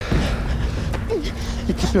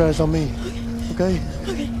You keep your eyes on me, okay?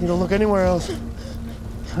 You don't look anywhere else.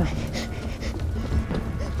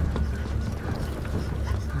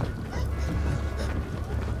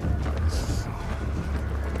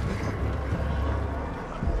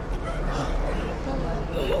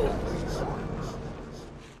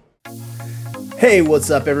 Hey, what's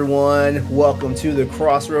up, everyone? Welcome to the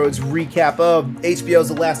Crossroads recap of HBO's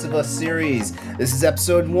The Last of Us series. This is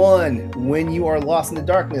episode 1, When You Are Lost in the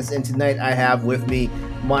Darkness, and tonight I have with me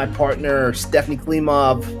my partner, Stephanie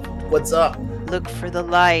Klimov. What's up? Look for the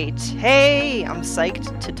light. Hey, I'm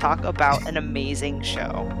psyched to talk about an amazing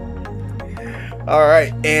show. All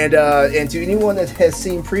right, and to anyone that has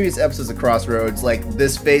seen previous episodes of Crossroads, like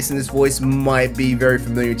this face and this voice might be very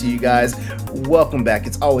familiar to you guys. Welcome back.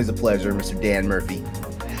 It's always a pleasure, Mr. Dan Murphy.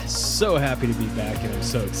 So happy to be back, and I'm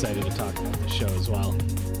so excited to talk about the show as well.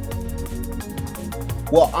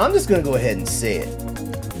 Well, I'm just gonna go ahead and say it.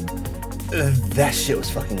 That shit was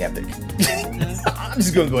fucking epic. I'm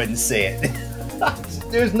just gonna go ahead and say it.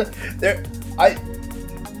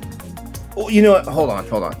 Well, you know what? Hold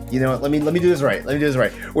on. You know what? Let me do this right.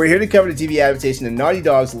 We're here to cover the TV adaptation of Naughty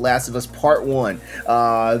Dog's Last of Us Part 1.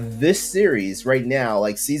 This series right now,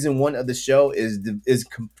 like season 1 of the show, is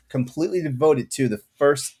completely devoted to the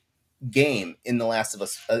first game in The Last of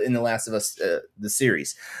Us, the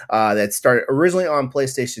series that started originally on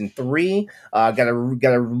PlayStation 3. Got a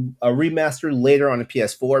remaster later on the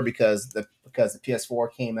PS4 because the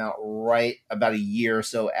PS4 came out right about a year or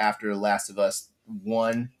so after The Last of Us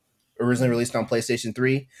 1 originally released on PlayStation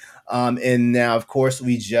 3. And now, of course,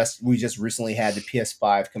 we just recently had the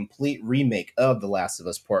PS5 complete remake of The Last of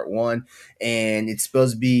Us Part 1, and it's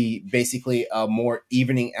supposed to be basically a more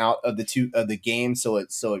evening out of the two of the game, so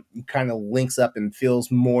it kind of links up and feels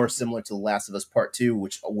more similar to The Last of Us Part 2,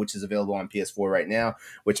 which is available on PS4 right now,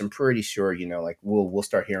 which I'm pretty sure, you know, like we'll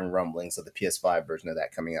start hearing rumblings of the PS5 version of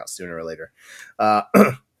that coming out sooner or later.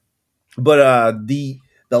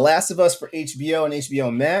 The Last of Us for HBO and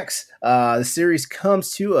HBO Max. The series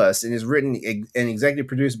comes to us and is written and executive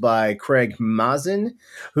produced by Craig Mazin,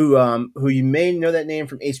 who you may know that name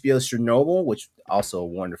from HBO's Chernobyl, which also a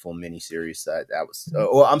wonderful miniseries. That was.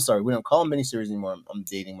 I'm sorry, we don't call them miniseries anymore. I'm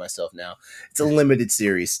dating myself now. It's a limited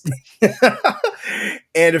series.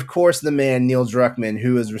 And of course, the man Neil Druckmann,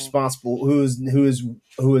 who is responsible, who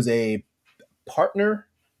is a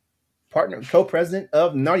co-president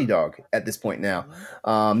of Naughty Dog at this point now.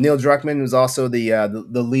 Neil Druckmann was also the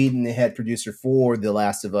lead and the head producer for The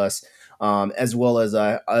Last of Us, as well as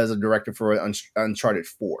a director for Uncharted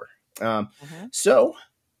 4. So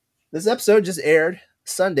this episode just aired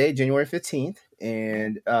Sunday, January 15th.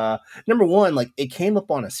 And number one, like, it came up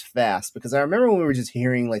on us fast because I remember when we were just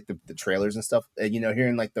hearing like the trailers and stuff,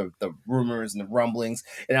 hearing like the rumors and the rumblings,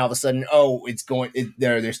 and all of a sudden,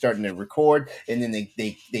 they're starting to record, and then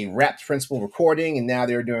they wrapped principal recording, and now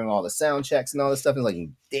they're doing all the sound checks and all this stuff. And like,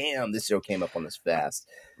 damn, this show came up on us fast.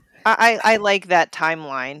 I like that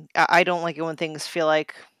timeline. I don't like it when things feel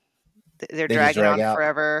like they're dragging on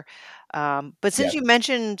forever. But since you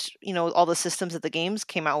mentioned, all the systems that the games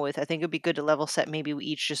came out with, I think it'd be good to level set. Maybe we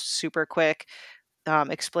each just super quick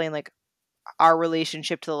explain like our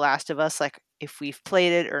relationship to The Last of Us, like if we've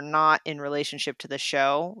played it or not in relationship to the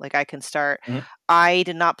show. Like I can start. Mm-hmm. I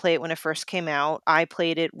did not play it when it first came out. I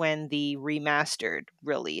played it when the remastered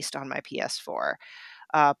released on my PS4.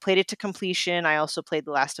 Played it to completion. I also played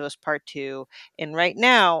The Last of Us Part 2. And right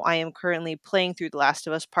now, I am currently playing through The Last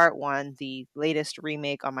of Us Part 1, the latest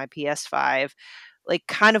remake on my PS5, like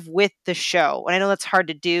kind of with the show. And I know that's hard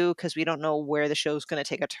to do because we don't know where the show's going to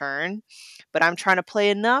take a turn. But I'm trying to play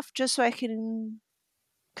enough just so I can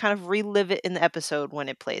kind of relive it in the episode when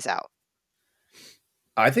it plays out.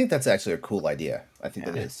 I think that's actually a cool idea. I think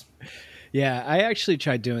that is. Yeah, I actually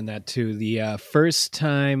tried doing that too. The first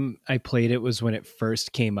time I played it was when it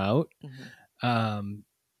first came out. Mm-hmm.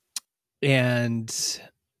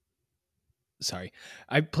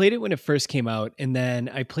 I played it when it first came out, and then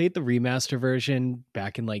I played the remaster version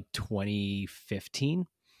back in like 2015.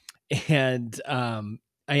 And I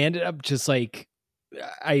ended up just like,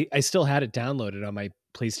 I still had it downloaded on my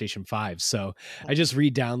PlayStation 5. So I just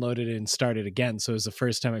re-downloaded it and started again. So it was the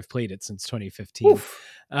first time I've played it since 2015.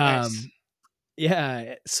 Nice.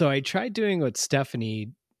 Yeah, so I tried doing what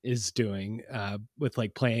Stephanie is doing with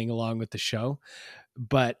like playing along with the show,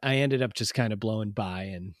 but I ended up just kind of blowing by,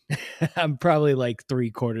 and I'm probably like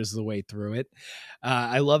 3/4 of the way through it.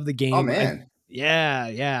 I love the game. Oh man,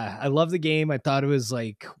 I love the game. I thought it was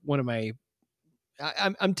like one of my.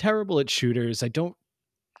 I'm terrible at shooters. I don't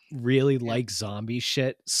really like zombie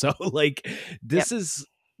shit, so like this is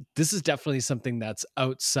definitely something that's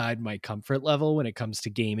outside my comfort level when it comes to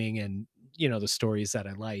gaming and the stories that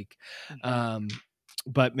I like. Mhm.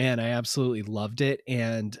 But man, I absolutely loved it.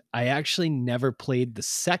 And I actually never played the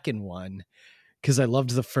second one because I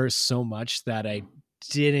loved the first so much that I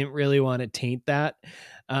didn't really want to taint that.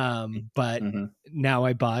 But now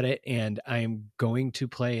I bought it and I'm going to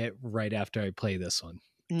play it right after I play this one.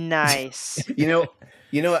 Nice. You know,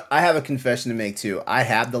 I have a confession to make too. I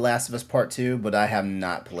have The Last of Us Part 2, but I have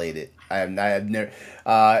not played it. I have never,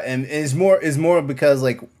 and it's more because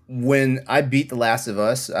like when I beat The Last of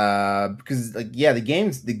Us, because like yeah, the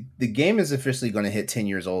game is officially going to hit 10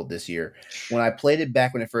 years old this year. When I played it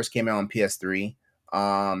back when it first came out on PS3,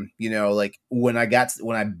 like when I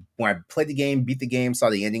played the game, beat the game, saw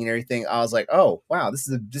the ending and everything, I was like, oh wow, this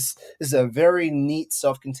is a very neat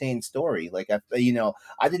self-contained story. Like I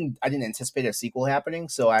didn't anticipate a sequel happening,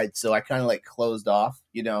 so I kind of like closed off,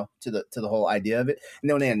 to the whole idea of it. And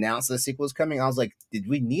then when they announced the sequel was coming, I was like, did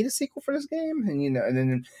we need a sequel for this game? And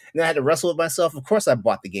then I had to wrestle with myself. Of course, I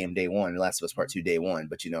bought the game day one, The Last of Us Part 2 day one,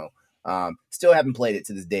 but still haven't played it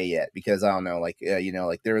to this day yet because I don't know, like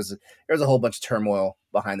there was a whole bunch of turmoil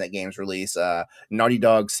behind that game's release. Naughty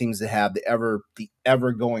Dog seems to have the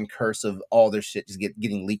ever going curse of all their shit just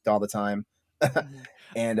getting leaked all the time.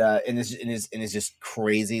 And it's just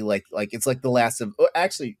crazy. Like it's like it's The Last of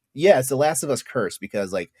Us curse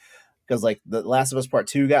because The Last of Us Part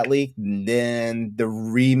 2 got leaked, and then the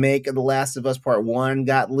remake of The Last of Us Part 1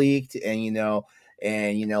 got leaked, like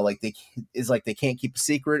they can't keep a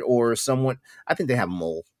secret, or someone, I think they have a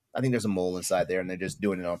mole. I think there's a mole inside there and they're just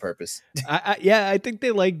doing it on purpose. I think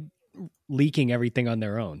they like leaking everything on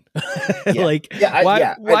their own. Why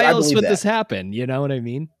else would this happen? You know what I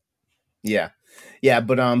mean? Yeah.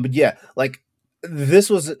 But like this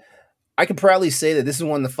was, I can proudly say that this is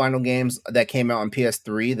one of the final games that came out on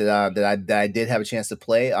PS3 that I did have a chance to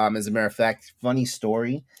play. As a matter of fact, funny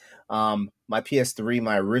story. My PS3,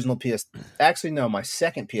 my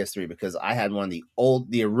second PS3, because I had one of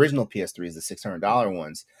the original PS3s, the $600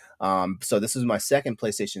 ones. So this was my second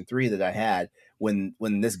PlayStation 3 that I had when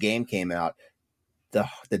this game came out.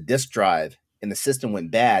 The disc drive in the system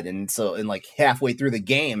went bad, and like halfway through the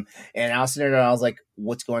game, and I was sitting there, and I was like,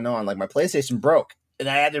 "What's going on?" Like my PlayStation broke. And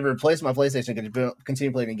I had to replace my PlayStation to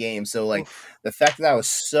continue playing the game. So, like, the fact that I was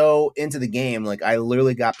so into the game, like, I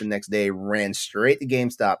literally got the next day, ran straight to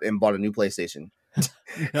GameStop, and bought a new PlayStation.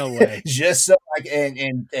 No way! Just so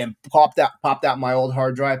and popped out my old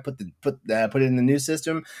hard drive, put it in the new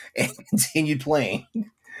system, and continued playing.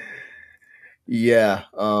 Yeah.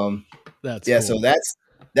 That's cool. So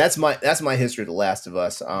that's my history of The Last of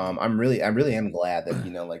Us. I really am glad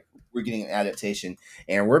that we're getting an adaptation,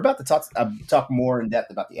 and we're about to talk more in depth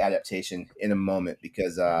about the adaptation in a moment,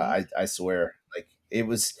 because I swear, like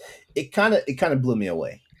it kind of blew me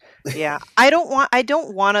away. Yeah, I don't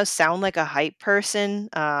want to sound like a hype person.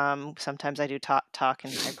 Sometimes I do talk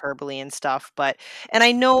in hyperbole and stuff, and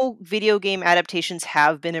I know video game adaptations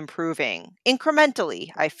have been improving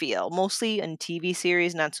incrementally. I feel mostly in TV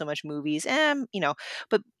series, not so much movies.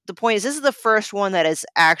 But the point is, this is the first one that has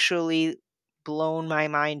actually blown my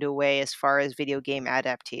mind away as far as video game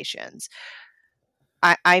adaptations.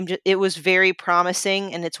 It was very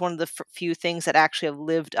promising, and it's one of the few things that actually have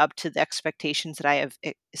lived up to the expectations that I have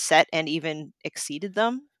set and even exceeded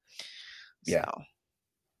them. Yeah. So.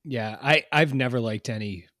 Yeah, I've never liked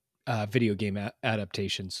any video game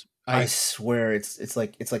adaptations. I swear it's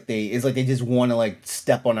like they just want to like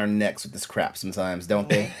step on our necks with this crap sometimes, don't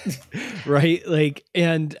they? Right? Like,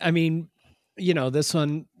 and I mean, this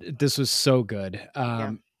was so good.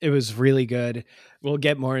 It was really good. We'll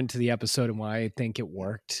get more into the episode and why I think it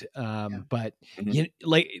worked. But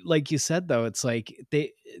like you said, though, it's like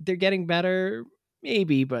they're getting better,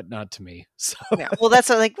 maybe, but not to me. So yeah, well, that's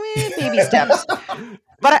like baby steps.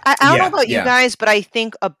 But I don't know about you guys, but I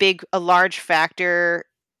think a large factor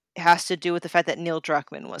has to do with the fact that Neil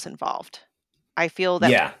Druckmann was involved. I feel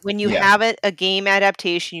that when you have a game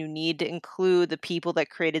adaptation, you need to include the people that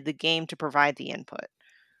created the game to provide the input.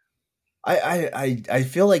 I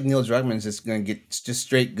feel like Neil Druckmann is just gonna get just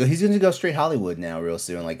straight. He's gonna go straight Hollywood now, real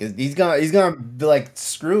soon. Like he's gonna be like,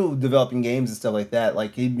 screw developing games and stuff like that.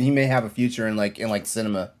 Like he may have a future in like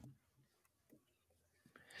cinema.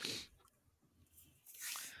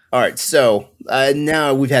 All right, so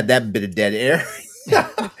now we've had that bit of dead air.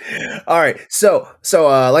 All right, so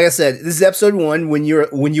like I said, this is episode 1, when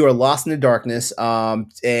you are lost in the darkness.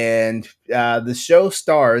 And the show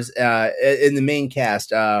stars in the main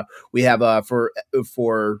cast. We have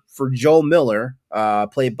for Joel Miller,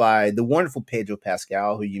 played by the wonderful Pedro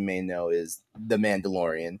Pascal, who you may know is the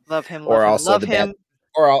Mandalorian. Love him. Or also love him.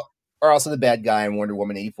 also the bad guy in Wonder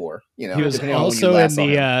Woman 84. You know, he was also in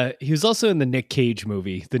the he was also in the Nick Cage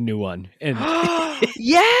movie, the new one, and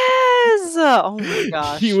yes, oh my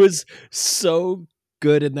gosh, he was so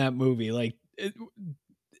good in that movie. Like,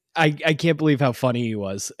 I can't believe how funny he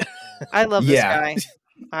was. I love this guy.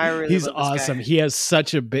 I really he's love this awesome. guy. He has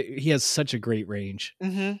such a great range.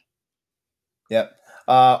 Mm-hmm. Yep.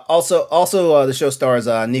 Also, the show stars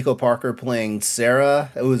Nico Parker playing Sarah,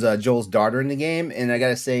 who was Joel's daughter in the game, and I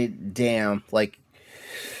gotta say, damn, like,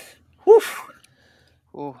 whew.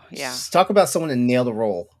 Oh yeah. Just talk about someone to nail the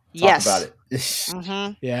role. Talk about it.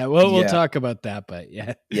 Mm-hmm. Yeah, well, we'll talk about that, but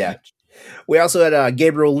yeah. Yeah. We also had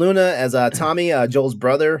Gabriel Luna as Tommy, Joel's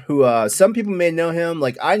brother, who some people may know him.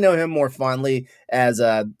 Like, I know him more fondly as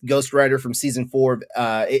Ghost Rider from season 4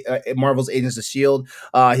 of Marvel's Agents of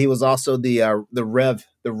S.H.I.E.L.D. He was also the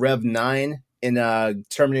Rev 9 in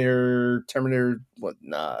Terminator,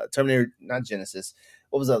 not Genesis.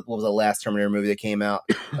 What was the last Terminator movie that came out?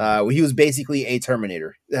 He was basically a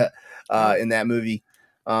Terminator in that movie.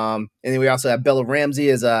 And then we also have Bella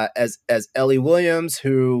Ramsey as Ellie Williams,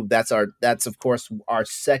 who that's of course our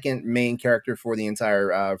second main character for the entire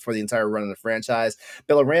run of the franchise.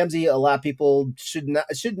 Bella Ramsey, a lot of people should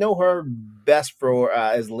know her best for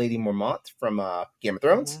as Lady Mormont from Game of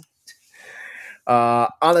Thrones.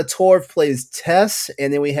 Anna Torv plays Tess,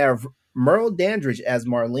 and then we have Merle Dandridge as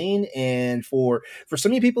Marlene. And for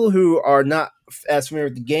some of you people who are not as familiar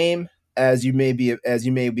with the game as you may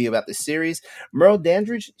be about the series, Merle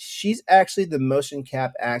Dandridge, she's actually the motion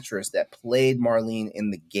cap actress that played Marlene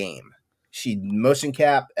in the game. She motion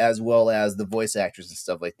cap as well as the voice actress and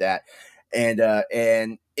stuff like that. And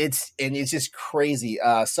it's just crazy.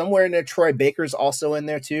 Somewhere in there, Troy Baker's also in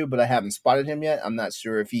there too, but I haven't spotted him yet. I'm not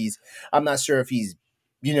sure if he's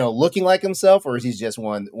looking like himself, or is he just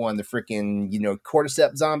one of the freaking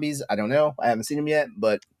cordyceps zombies. I don't know. I haven't seen him yet,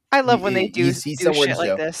 but I love when they do he's shit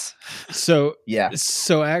like this. So yeah.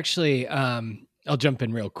 So actually, I'll jump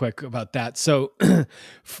in real quick about that. So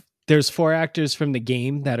there's 4 actors from the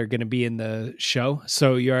game that are going to be in the show.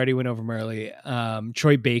 So you already went over Merle.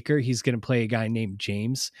 Troy Baker, he's going to play a guy named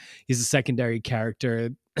James. He's a secondary character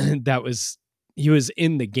he was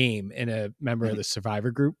in the game and a member of the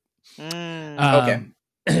Survivor group. Okay.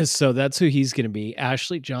 So that's who he's going to be.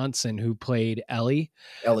 Ashley Johnson, who played Ellie.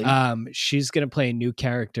 She's going to play a new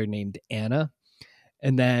character named Anna.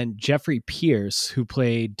 And then Jeffrey Pierce, who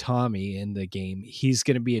played Tommy in the game, he's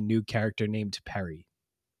going to be a new character named Perry.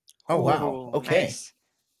 Oh, wow. Okay. Nice.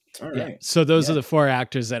 All right. Yeah. So those are the 4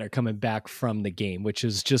 actors that are coming back from the game, which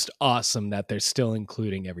is just awesome that they're still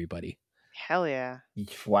including everybody. Hell yeah.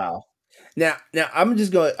 Wow. Now I'm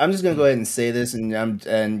just going to go ahead and say this, and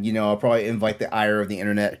I'll probably invite the ire of the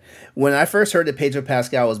internet. When I first heard that Pedro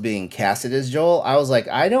Pascal was being casted as Joel, I was like,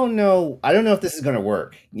 I don't know if this is going to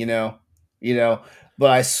work, but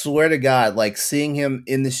I swear to God, like seeing him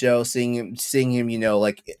in the show, seeing him,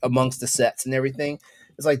 like amongst the sets and everything,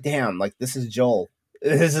 it's like, damn, like this is Joel.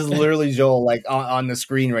 This is literally Joel, like on the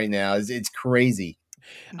screen right now. It's crazy.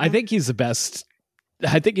 I think he's the best.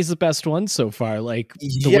 I think he's the best one so far. Like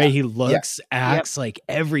the way he looks, acts, like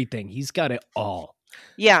everything. He's got it all.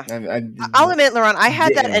 Yeah. I'll admit, Laurent, I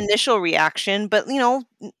had that initial reaction, but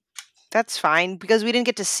that's fine because we didn't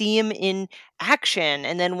get to see him in action.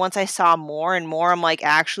 And then once I saw more and more, I'm like,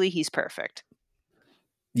 actually, he's perfect.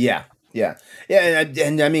 Yeah.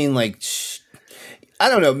 And I mean, like, I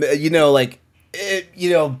don't know,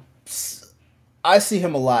 I see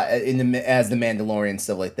him a lot as the Mandalorian,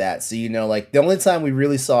 stuff like that. So, like the only time we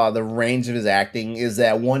really saw the range of his acting is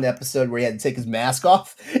that one episode where he had to take his mask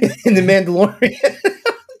off in the Mandalorian.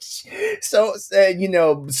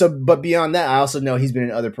 But beyond that, I also know he's been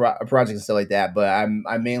in other projects and stuff like that. But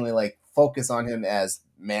I mainly like focus on him as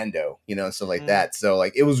Mando, and stuff like that. So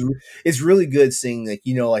like it's really good seeing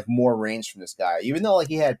like more range from this guy, even though like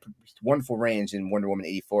he had wonderful range in Wonder Woman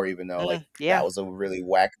 84, even though that was a really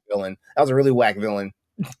whack villain. That was a really whack villain.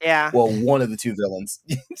 Yeah. Well, one of the 2 villains.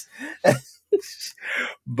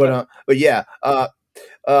 but yeah,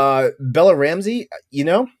 Bella Ramsey,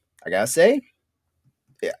 I gotta say,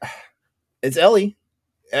 yeah, it's Ellie.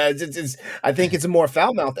 I think it's a more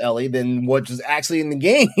foul-mouthed Ellie than what was actually in the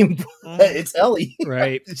game. It's Ellie,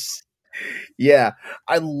 right? Yeah,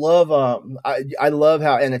 I love I love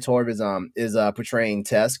how Anna Torv is portraying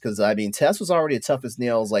Tess, because I mean Tess was already a tough as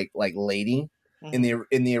nails like lady in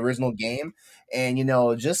the original game, and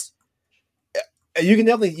just you can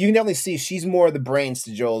definitely see she's more of the brains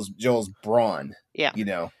to Joel's brawn. Yeah, you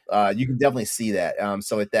can definitely see that.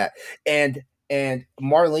 So with that, and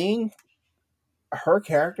Marlene, her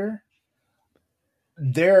character,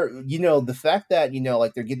 they're, the fact that,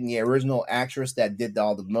 like they're getting the original actress that did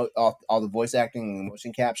all the voice acting and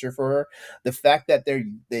motion capture for her, the fact that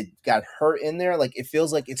they got her in there, like it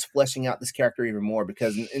feels like it's fleshing out this character even more,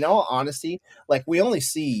 because in all honesty, like we only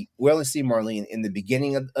see Marlene in the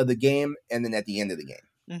beginning of the game and then at the end of the game.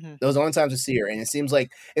 Mm-hmm. Those are the only times we see her, and it seems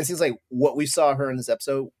like what we saw her in this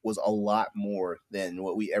episode was a lot more than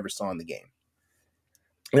what we ever saw in the game.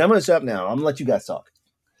 And I'm going to shut up now. I'm going to let you guys talk.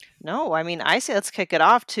 No, I mean, I say let's kick it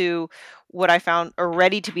off to what I found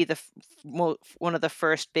already to be one of the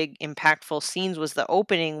first big impactful scenes was the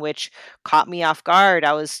opening, which caught me off guard.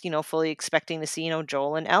 I was, fully expecting to see,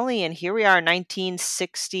 Joel and Ellie, and here we are,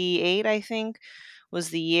 1968, I think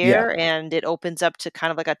was the year, and it opens up to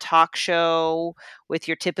kind of like a talk show with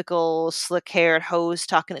your typical slick-haired host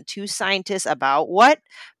talking to two scientists about what?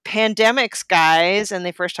 Pandemics, guys. And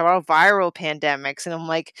they first talk about viral pandemics, and I'm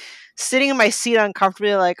like sitting in my seat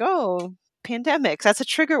uncomfortably like, oh, pandemics, that's a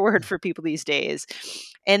trigger word for people these days.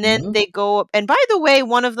 And then they go up, and by the way,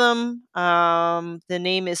 one of them, the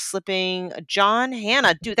name is slipping, John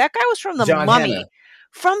Hannah. Dude, that guy was from The Mummy. Hannah.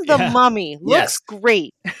 From The Mummy. Looks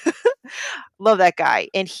great. Love that guy.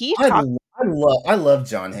 And I love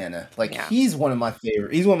John Hannah. Like he's one of my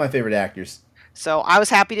favorite actors. So I was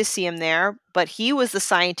happy to see him there, but he was the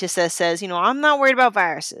scientist that says, I'm not worried about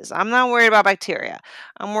viruses. I'm not worried about bacteria.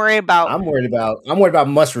 I'm worried about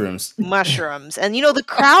mushrooms. Mushrooms. And the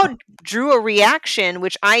crowd drew a reaction,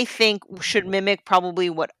 which I think should mimic probably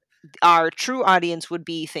what our true audience would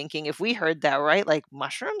be thinking if we heard that, right? Like,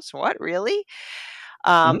 mushrooms? What? Really?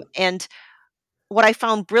 And what I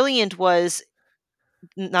found brilliant was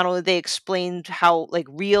not only they explained how, like,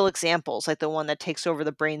 real examples, like the one that takes over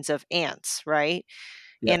the brains of ants, right?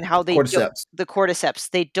 Yeah. And how the cordyceps,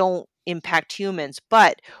 they don't impact humans.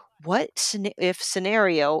 But what if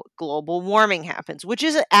scenario global warming happens, which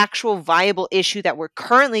is an actual viable issue that we're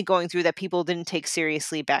currently going through that people didn't take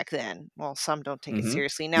seriously back then. Well, some don't take it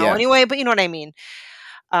seriously now anyway, but you know what I mean?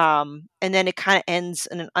 And then it kind of ends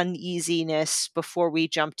in an uneasiness before we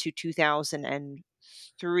jump to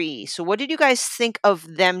 2003. So what did you guys think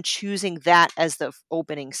of them choosing that as the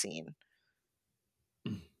opening scene?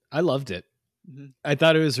 I loved it. I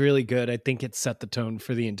thought it was really good. I think it set the tone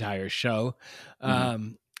for the entire show.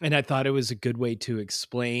 And I thought it was a good way to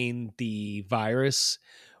explain the virus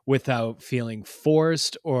without feeling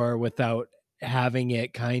forced or without having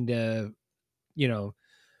it kind of,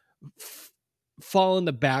 fall in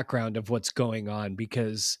the background of what's going on,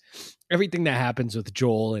 because everything that happens with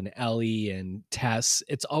Joel and Ellie and Tess,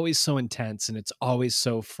 it's always so intense and it's always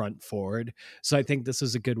so front forward. So I think this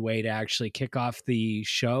is a good way to actually kick off the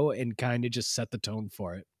show and kind of just set the tone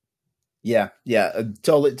for it. Yeah,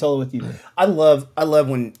 totally with you. I love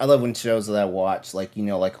when shows that I watch, like,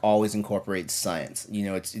 like always incorporate science.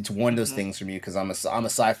 It's one of those things for me, because I'm a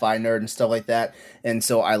sci-fi nerd and stuff like that, and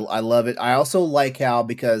so I love it. I also like how,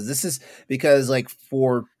 because like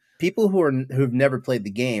for people who've never played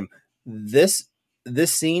the game, this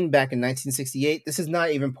scene back in 1968, this is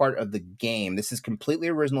not even part of the game. This is completely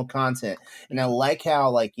original content, and I like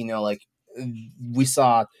how, like, we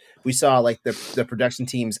saw like the production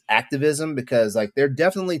team's activism, because like they're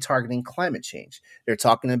definitely targeting climate change. They're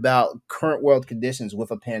talking about current world conditions with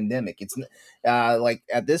a pandemic. It's like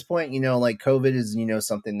at this point, like COVID is,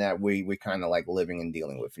 something that we kind of like living and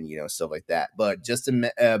dealing with, and stuff like that. But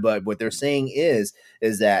but what they're saying is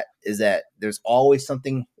that there's always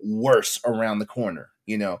something worse around the corner,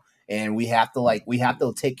 and we have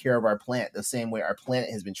to take care of our planet the same way our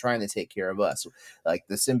planet has been trying to take care of us. Like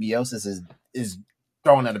the symbiosis is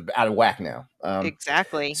thrown out of whack now.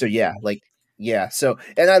 Exactly. So So,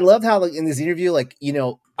 and I love how, like, in this interview, like,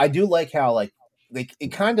 I do like how like it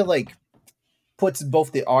kind of like puts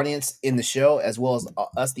both the audience in the show as well as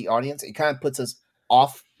us, the audience. It kind of puts us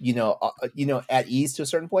off, at ease to a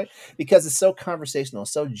certain point, because it's so conversational,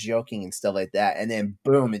 so joking and stuff like that. And then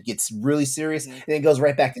boom, it gets really serious, and it goes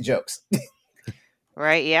right back to jokes.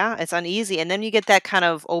 Right, yeah, it's uneasy, and then you get that kind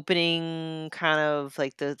of opening, kind of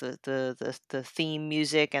like the theme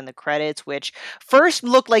music and the credits, which first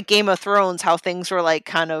looked like Game of Thrones, how things were like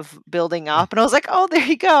kind of building up, and I was like, oh, there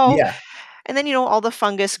you go. Yeah. And then, all the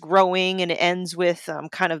fungus growing, and it ends with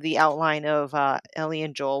kind of the outline of Ellie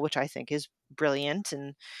and Joel, which I think is brilliant.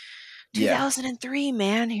 And 2003,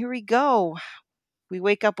 man, here we go. We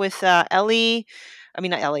wake up with Sarah,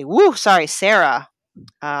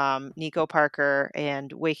 Nico Parker,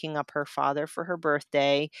 and waking up her father for her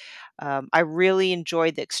birthday. I really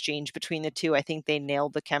enjoyed the exchange between the two. I think they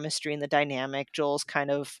nailed the chemistry and the dynamic. Joel's kind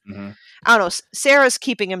of, I don't know, Sarah's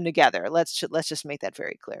keeping him together. Let's just make that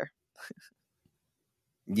very clear.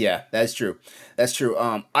 Yeah, that's true. That's true.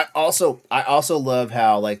 I also love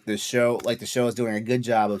how like the show is doing a good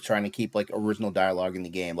job of trying to keep like original dialogue in the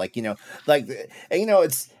game. Like like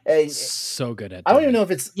it's so good at. I don't even know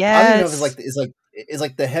if it's. Yes. I don't even know if it's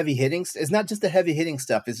like the heavy hitting. It's not just the heavy hitting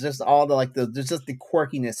stuff. It's just all the there's just the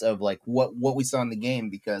quirkiness of like what we saw in the game,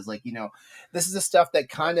 because like this is the stuff that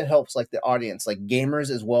kind of helps like the audience, like gamers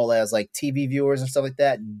as well as like TV viewers and stuff like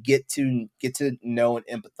that, get to know and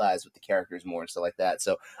empathize with the characters more and stuff like that.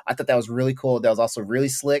 So I thought that was really cool. That was also really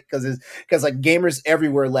slick because like gamers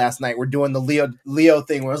everywhere last night were doing the Leo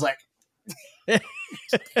thing where it was like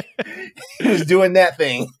he was doing that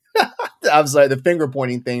thing. I'm sorry, the finger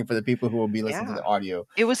pointing thing for the people who will be listening to the audio.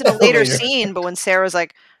 It was in a later scene, but when Sarah's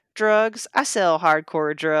like, drugs, I sell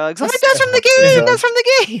hardcore drugs. I'm like, that's from the game. That's from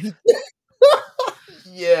the game.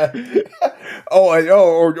 Yeah.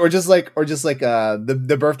 Or just like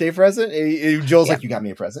the birthday present. Joel's like, you got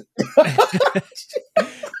me a present.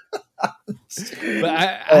 But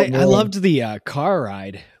I loved the car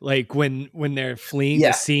ride, like when they're fleeing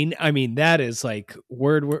the scene. I mean, that is like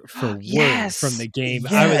word for word from the game.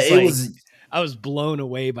 I was blown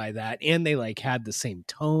away by that, and they like had the same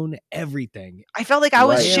tone, everying. I felt like I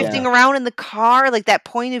was shifting around in the car, like that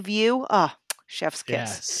point of view. Oh, chef's kiss. Yeah,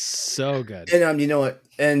 so good.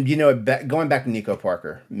 And going back to Nico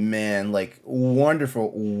Parker, man, like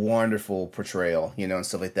wonderful portrayal, and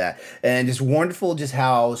stuff like that, and just wonderful, just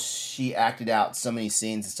how she acted out so many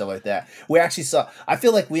scenes and stuff like that. I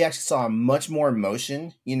feel like we actually saw much more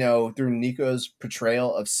emotion, through Nico's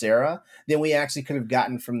portrayal of Sarah than we actually could have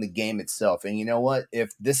gotten from the game itself. And you know what?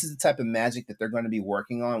 If this is the type of magic that they're going to be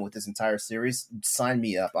working on with this entire series, sign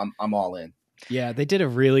me up. I'm all in. Yeah, they did a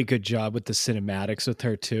really good job with the cinematics with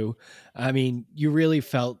her too. I mean, you really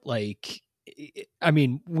felt like,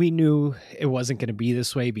 we knew it wasn't going to be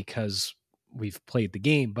this way because we've played the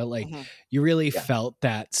game, but like you really felt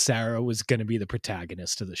that Sarah was going to be the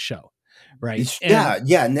protagonist of the show. Right.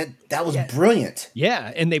 And that was brilliant.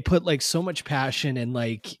 Yeah. And they put like so much passion and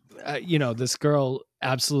like, this girl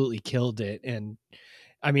absolutely killed it. And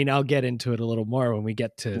I mean, I'll get into it a little more when we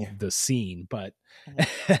get to the scene, but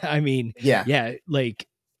I mean, like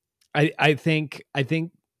I think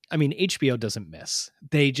HBO doesn't miss.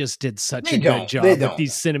 They just did such a good job with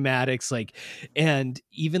these cinematics, like, and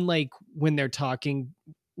even like when they're talking,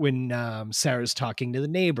 when Sarah's talking to the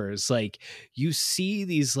neighbors, like you see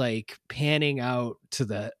these like panning out to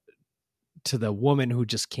the woman who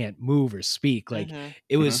just can't move or speak. Like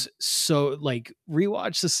it was so like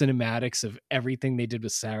rewatch the cinematics of everything they did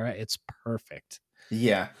with Sarah. It's perfect.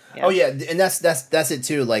 Yeah. Oh yeah, and that's it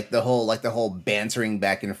too. Like the whole bantering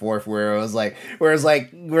back and forth, where it was like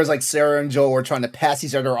Sarah and Joel were trying to pass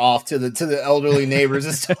each other off to the elderly neighbors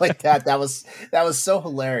and stuff like that. That was so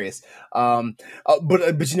hilarious. But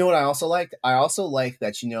you know what I also liked? I also like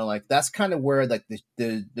that like that's kind of where like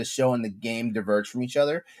the show and the game diverge from each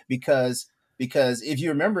other, because if you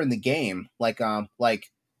remember in the game, like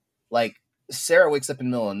Sarah wakes up in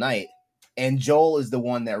the middle of the night. And Joel is the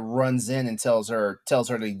one that runs in and tells her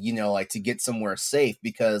to, like to get somewhere safe,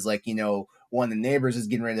 because like, one of the neighbors is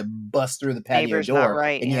getting ready to bust through the patio door,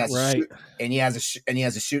 and he has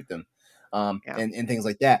to shoot them. And things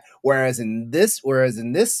like that. Whereas in this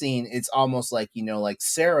scene, it's almost like, like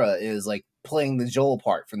Sarah is like playing the Joel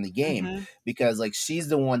part from the game, because like she's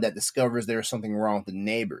the one that discovers there's something wrong with the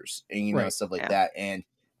neighbors and, stuff like that. And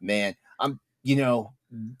man,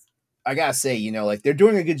 I gotta say, like they're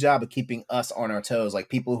doing a good job of keeping us on our toes, like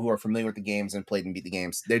people who are familiar with the games and played and beat the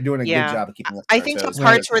games. They're doing a good job of keeping us on our toes. I think the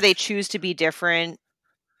parts where they choose to be different,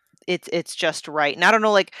 it's just right. And I don't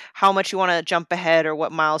know like how much you want to jump ahead or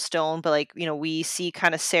what milestone, but like, we see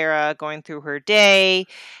kind of Sarah going through her day,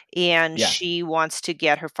 and she wants to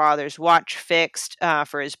get her father's watch fixed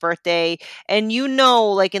for his birthday. And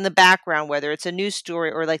like in the background, whether it's a news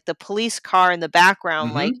story or like the police car in the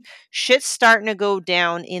background, like shit's starting to go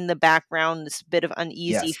down in the background, this bit of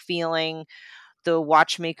uneasy feeling. The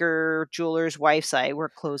watchmaker jeweler's wife's eye, we're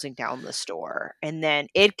closing down the store. And then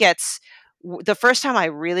it gets, the first time I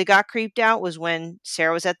really got creeped out was when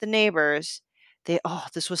Sarah was at the neighbors.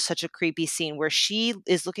 This was such a creepy scene where she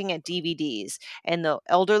is looking at DVDs and the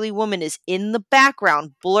elderly woman is in the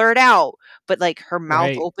background, blurred out, but like her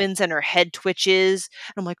mouth opens and her head twitches.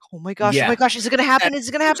 And I'm like, oh my gosh, is it going to happen? Is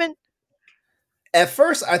it going to happen? At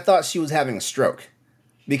first, I thought she was having a stroke.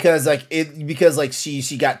 Because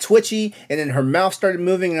she got twitchy and then her mouth started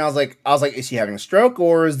moving, and I was like, is she having a stroke,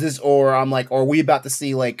 or are we about to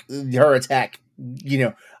see like her attack?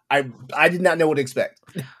 I did not know what to expect.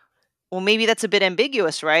 Well, maybe that's a bit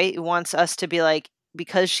ambiguous, right? It wants us to be like,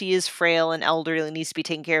 because she is frail and elderly and needs to be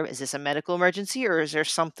taken care of, is this a medical emergency or is there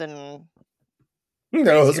something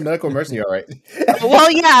No, it was a medical emergency, all right.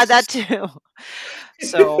 Well, yeah, that too.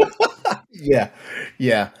 So yeah.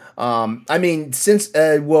 I mean, since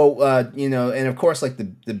you know, and of course, like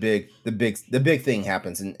the big thing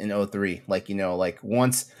happens in 03. Like, you know, like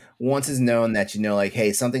once it's known that, you know, like,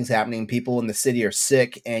 hey, something's happening, people in the city are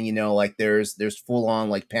sick, and, you know, like there's full on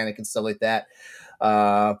like panic and stuff like that.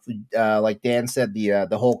 Like Dan said, the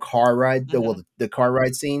whole car ride, the car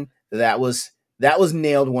ride scene, that was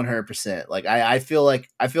nailed 100%. Like I feel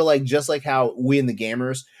like just like how we as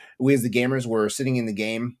the gamers were sitting in the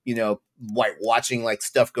game, you know, like watching like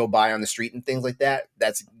stuff go by on the street and things like that.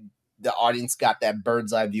 That's the audience got that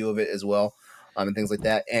bird's eye view of it as well, and things like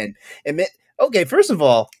that. And okay, first of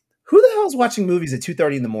all, who the hell is watching movies at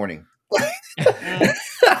 2:30 in the morning?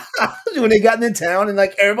 When they got into town and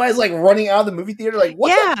like everybody's like running out of the movie theater, like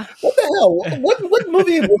what the hell? What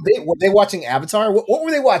movie were they watching? Avatar? What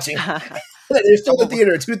were they watching? They're still in the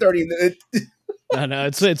theater at 2:30. No,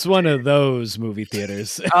 it's one of those movie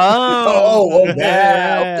theaters. Okay,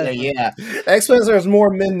 yeah. That explains there's more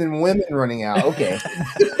men than women running out. Okay.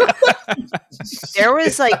 There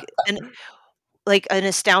was like an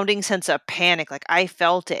astounding sense of panic. Like I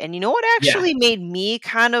felt it. And you know what actually made me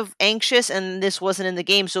kind of anxious, and this wasn't in the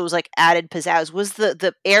game, so it was like added pizzazz, was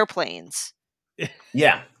the airplanes.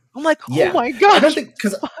 Yeah. I'm like, oh my gosh. I don't think,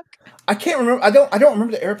 because I can't remember. I don't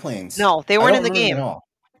remember the airplanes. No, they weren't in the game at all.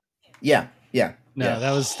 Yeah. No,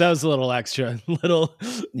 that was a little extra, little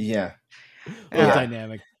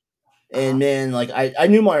dynamic. And man, like I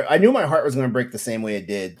knew my heart was going to break the same way it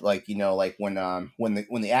did. Like, you know, like when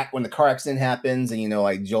the car accident happens, and, you know,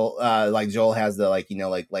 like Joel has the, like, you know,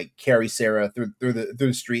 like carry Sarah through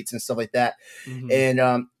the streets and stuff like that. Mm-hmm.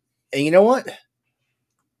 And you know what?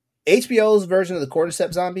 HBO's version of the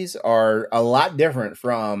Cordyceps zombies are a lot different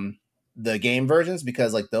from the game versions,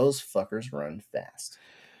 because like those fuckers run fast.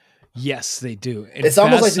 Yes, they do. And it's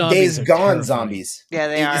almost like the Days Gone zombies. Yeah,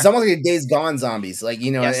 they are. It's almost like a Days Gone zombies, like,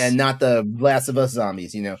 you know, and not the Last of Us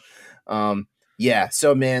zombies, you know. Yeah.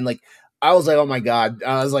 So man, like I was like, oh my god.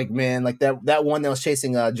 I was like, man, like that one that was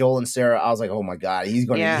chasing Joel and Sarah. I was like, oh my god, he's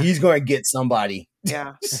gonna get somebody.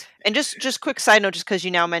 Yeah. And just quick side note, just because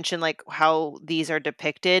you now mentioned like how these are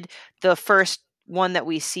depicted. The first one that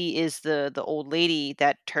we see is the old lady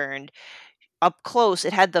that turned. Up close,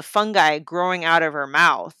 it had the fungi growing out of her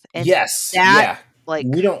mouth. And like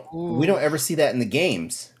we don't ever see that in the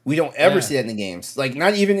games. We don't ever see that in the games. Like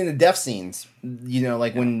not even in the death scenes. You know,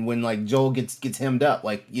 like when like Joel gets hemmed up,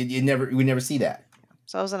 like we never see that.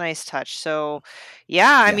 So that was a nice touch. So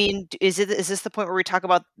I mean, is this the point where we talk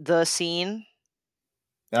about the scene?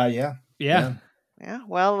 Yeah.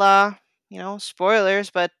 Well, you know,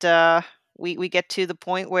 spoilers, but we get to the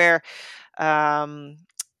point where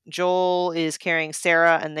Joel is carrying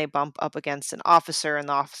Sarah, and they bump up against an officer, and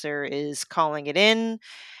the officer is calling it in.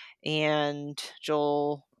 And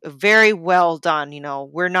Joel, very well done. You know,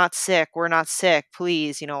 we're not sick.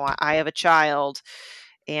 Please, you know, I have a child.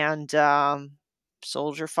 And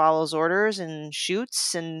soldier follows orders and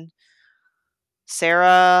shoots, and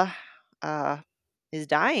Sarah is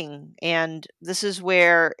dying. And this is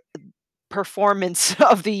where performance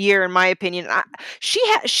of the year, in my opinion.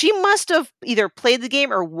 She must have either played the game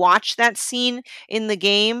or watched that scene in the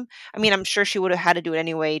game. I mean, I'm sure she would have had to do it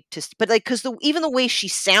anyway. But like, because even the way she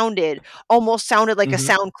sounded almost sounded like a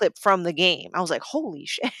sound clip from the game. I was like, holy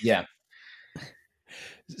shit. Yeah.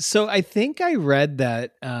 So I think I read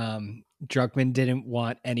that Druckmann didn't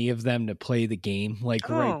want any of them to play the game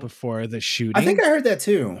right before the shooting. I think I heard that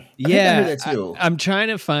too. I'm trying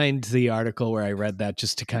to find the article where I read that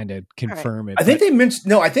just to kind of confirm it. I think they mentioned.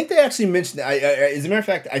 No, I think they actually mentioned. As a matter of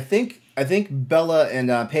fact, I think Bella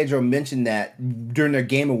and Pedro mentioned that during their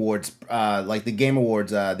Game Awards, like the Game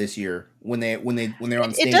Awards this year when they're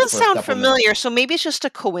on stage. It does sound familiar, so maybe it's just a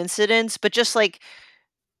coincidence, but just like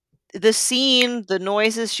the scene, the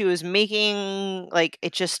noises she was making, like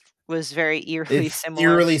it just was very eerily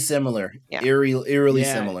similar. Yeah. Eerily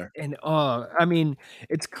similar. And I mean,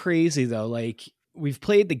 it's crazy though. Like we've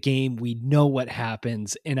played the game, we know what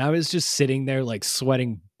happens, and I was just sitting there like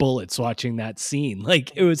sweating bullets watching that scene.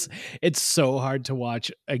 Like it's so hard to watch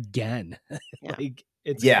again. Like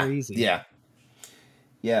it's crazy. Yeah.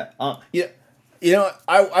 You know,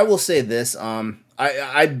 I will say this.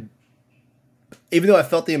 I even though I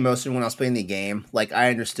felt the emotion when I was playing the game, like I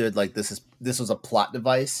understood like this was a plot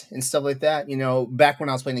device and stuff like that, you know, back when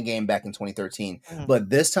I was playing the game back in 2013. But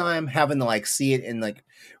this time having to like see it and like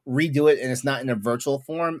redo it, and it's not in a virtual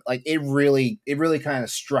form, like it really kind of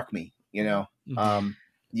struck me, you know. Well,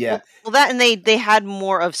 that, and they had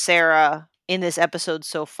more of Sarah in this episode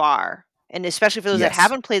so far. And especially for those that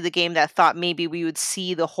haven't played the game that thought maybe we would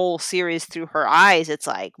see the whole series through her eyes, it's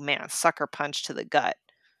like, man, sucker punch to the gut.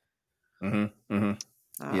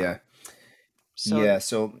 Yeah.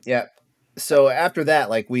 So after that,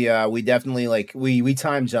 like we definitely like we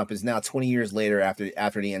time jump is now 20 years later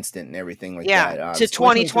after the incident and everything like that. To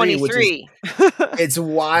 2023. It's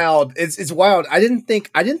wild. It's wild. I didn't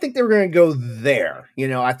think they were going to go there. You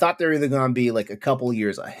know, I thought they were either going to be like a couple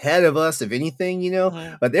years ahead of us, if anything, you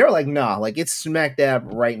know, but they were like, nah, like it's smack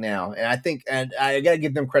dab right now. And I got to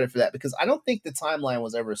give them credit for that, because I don't think the timeline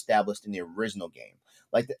was ever established in the original game.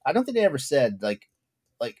 Like, I don't think they ever said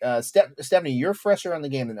Stephanie, you're fresher on the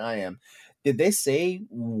game than I am. Did they say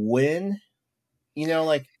when, you know,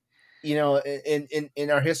 like, you know, in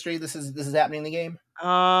our history, this is happening in the game?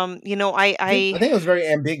 You know, I think it was very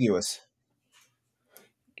ambiguous.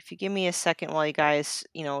 If you give me a second while you guys,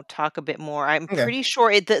 you know, talk a bit more, I'm pretty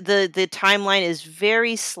sure the timeline is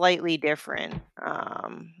very slightly different.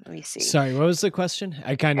 Let me see. Sorry, what was the question?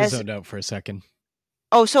 I kind of zoned out for a second.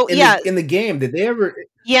 Oh, so in the game, did they ever?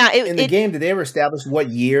 Yeah, did they ever establish what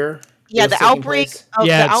year? Yeah, the outbreak.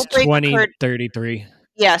 The outbreak 2033.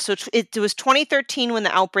 Yeah, so it was 2013 when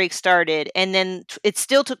the outbreak started, and then it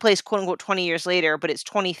still took place, quote unquote, 20 years later, but it's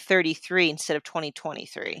 2033 instead of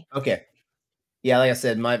 2023. Okay. Yeah, like I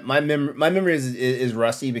said, my memory is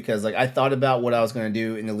rusty, because like I thought about what I was going to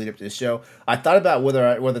do in the lead up to the show. I thought about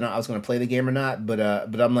whether or not I was going to play the game or not, but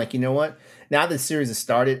I'm like, you know what? Now the series has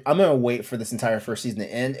started, I'm going to wait for this entire first season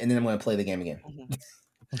to end, and then I'm going to play the game again.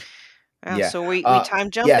 So we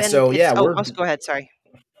time jump. Yeah. So go ahead. Sorry.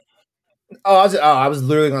 I was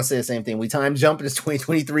literally going to say the same thing. We time jump, and it's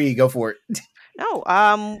 2023. Go for it. No,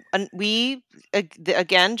 and we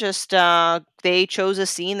again just they chose a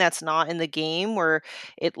scene that's not in the game, where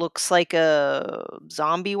it looks like a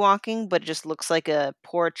zombie walking, but it just looks like a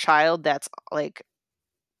poor child that's like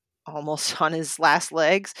almost on his last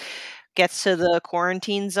legs, gets to the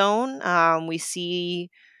quarantine zone. We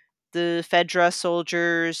see the Fedra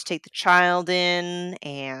soldiers take the child in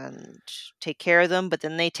and take care of them, but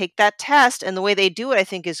then they take that test, and the way they do it, I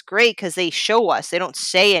think, is great, because they show us. They don't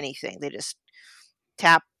say anything. They just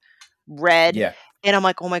tap red. Yeah. And I'm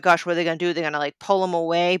like, oh my gosh, what are they going to do? They're going to like pull him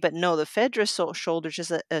away. But no, the Fedra soldiers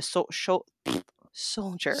is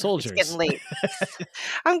soldier. Soldiers. It's getting late.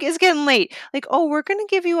 It's getting late. Like, oh, we're going to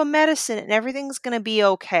give you a medicine and everything's going to be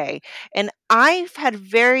okay. And I've had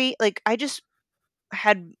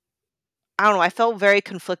I don't know, I felt very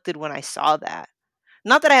conflicted when I saw that.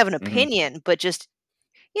 Not that I have an opinion, but just,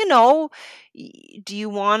 you know, do you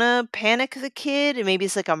want to panic the kid? And maybe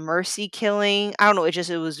it's like a mercy killing. I don't know.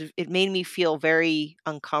 It made me feel very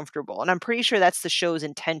uncomfortable. And I'm pretty sure that's the show's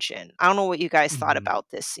intention. I don't know what you guys thought about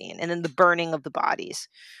this scene. And then the burning of the bodies.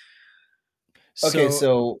 Okay,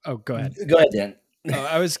 go ahead. Go ahead, Dan.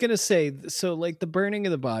 I was going to say, so like the burning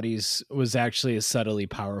of the bodies was actually a subtly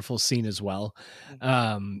powerful scene as well.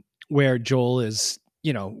 Where Joel is,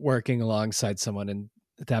 you know, working alongside someone, and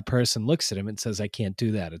that person looks at him and says, I can't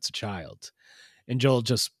do that. It's a child. And Joel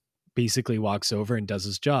just basically walks over and does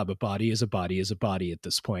his job. A body is a body is a body at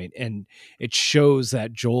this point. And it shows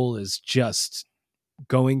that Joel is just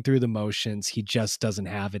going through the motions. He just doesn't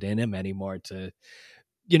have it in him anymore to,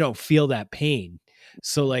 you know, feel that pain.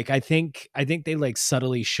 So like, I think they like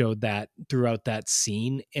subtly showed that throughout that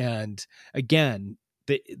scene. And again,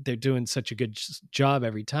 they're doing such a good job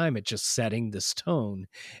every time at just setting this tone.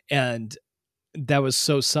 And that was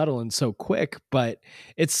so subtle and so quick, but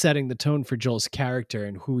it's setting the tone for Joel's character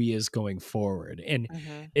and who he is going forward. And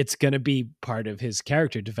it's going to be part of his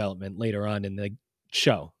character development later on in the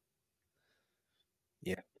show.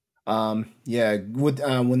 Yeah. When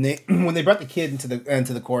they brought the kid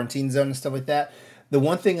into the quarantine zone and stuff like that,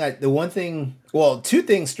 two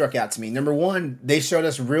things struck out to me. Number one, they showed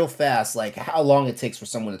us real fast like how long it takes for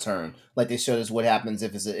someone to turn. Like they showed us what happens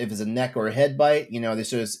if it's a neck or a head bite. You know, they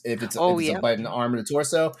showed us if it's a bite in the arm or the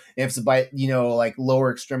torso, and if it's a bite, you know, like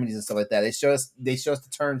lower extremities and stuff like that. They show us the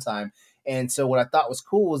turn time. And so what I thought was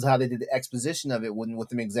cool was how they did the exposition of it with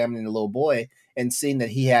them examining the little boy and seeing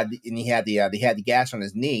that he had the gash on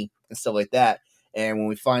his knee and stuff like that. And when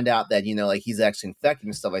we find out that, you know, like he's actually infected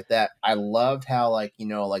and stuff like that, I loved how, like, you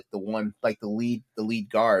know, like the lead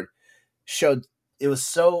guard showed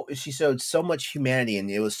so much humanity,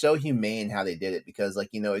 and it was so humane how they did it, because, like,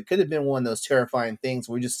 you know, it could have been one of those terrifying things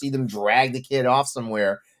where we just see them drag the kid off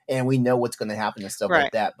somewhere and we know what's going to happen and stuff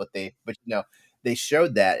like that. But you know, they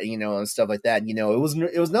showed that, you know, and stuff like that. You know, it was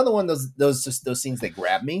another one of those things that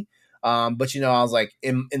grabbed me. But, you know, I was like,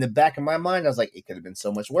 in the back of my mind, I was like, it could have been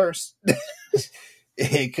so much worse.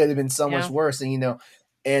 It could have been so much worse. And, you know,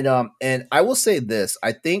 and I will say this,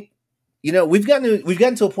 I think you know, we've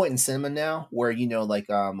gotten to a point in cinema now where, you know, like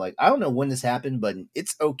I don't know when this happened, but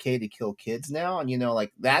it's okay to kill kids now, and you know,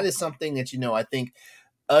 like that is something that, you know, I think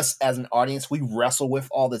us as an audience, we wrestle with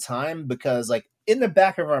all the time, because like in the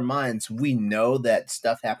back of our minds, we know that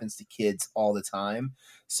stuff happens to kids all the time.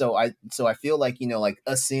 So I feel like, you know, like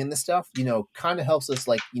us seeing this stuff, you know, kind of helps us,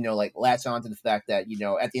 like, you know, like latch on to the fact that, you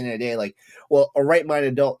know, at the end of the day, like, well, a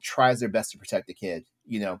right-minded adult tries their best to protect the kid,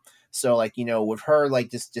 you know. So like, you know, with her, like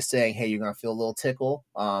just saying, hey, you're going to feel a little tickle,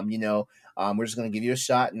 you know, we're just going to give you a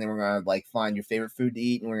shot, and then we're going to like find your favorite food to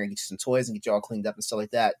eat, and we're going to get you some toys and get you all cleaned up and stuff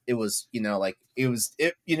like that. It was, you know, like you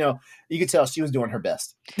know, you could tell she was doing her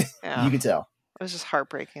best. Yeah. You could tell. It was just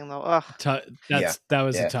heartbreaking though. Ugh. That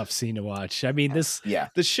was a tough scene to watch. I mean,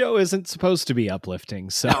 the show isn't supposed to be uplifting,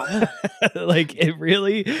 so like it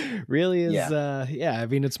really is. I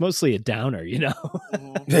mean, it's mostly a downer, you know.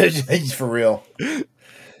 For real.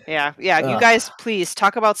 Yeah. You guys, please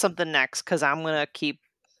talk about something next, because I'm gonna keep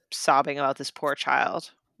sobbing about this poor child.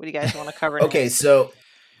 What do you guys want to cover? Okay, next?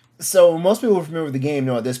 So most people who remember the game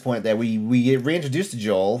know at this point that we get reintroduced to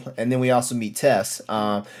Joel, and then we also meet Tess.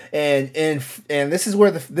 And this is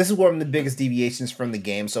where one of the biggest deviations from the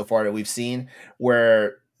game so far that we've seen,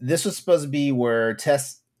 where this was supposed to be where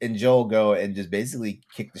Tess and Joel go and just basically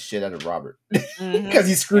kick the shit out of Robert because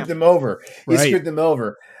he screwed them over. Screwed them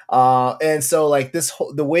over. And so like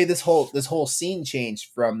the way this whole scene changed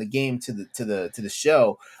from the game to the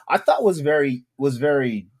show, I thought was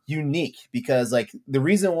very unique, because like the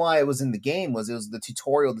reason why it was in the game was it was the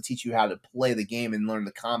tutorial to teach you how to play the game and learn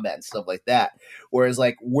the combat and stuff like that. Whereas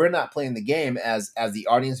like we're not playing the game as the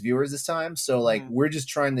audience viewers this time, so like we're just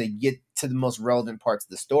trying to get to the most relevant parts of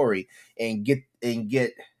the story and get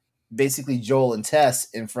basically Joel and Tess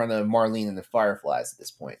in front of Marlene and the Fireflies at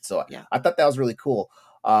this point. So I thought that was really cool.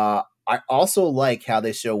 I also like how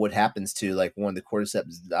they show what happens to like one of the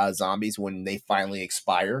cordyceps zombies when they finally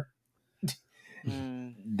expire.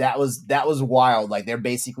 That was wild. Like they're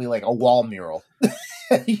basically like a wall mural.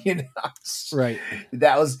 You know, right?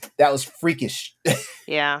 That was freakish.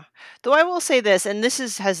 Yeah. Though I will say this, and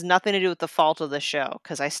this has nothing to do with the fault of the show,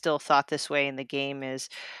 because I still thought this way in the game, is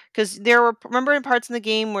because there were, remember in parts in the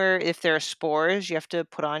game where if there are spores, you have to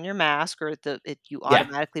put on your mask, or you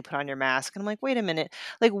automatically put on your mask. And I'm like, wait a minute,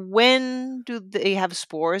 like when do they have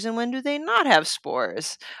spores and when do they not have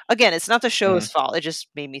spores? Again, it's not the show's fault. It just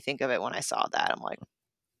made me think of it when I saw that. I'm like,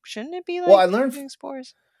 shouldn't it be like I learned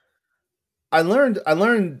spores? I learned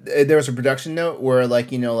there was a production note where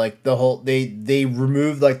like, you know, like the whole they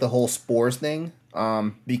removed like the whole spores thing,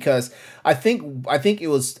 because I think it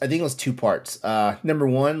was two parts. Number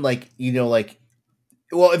one, like, you know, like,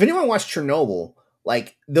 well, if anyone watched Chernobyl,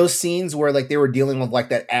 like those scenes where like they were dealing with like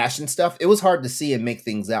that ash and stuff, it was hard to see and make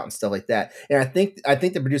things out and stuff like that. And I think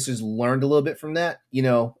the producers learned a little bit from that, you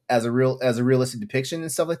know, as a realistic depiction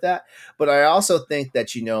and stuff like that. But I also think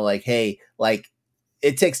that, you know, like, hey, like,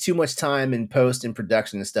 it takes too much time in post and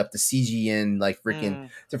production and stuff to CG in like CG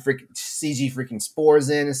freaking spores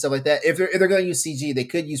in and stuff like that. If they're going to use CG, they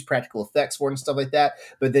could use practical effects for it and stuff like that.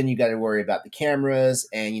 But then you got to worry about the cameras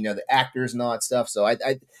and, you know, the actors and all that stuff. So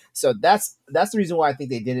so that's the reason why I think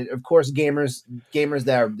they did it. Of course, gamers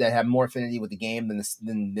that have more affinity with the game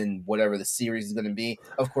than whatever the series is going to be,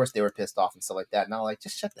 of course they were pissed off and stuff like that. And I'm like,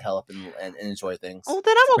 just shut the hell up and enjoy things. Oh,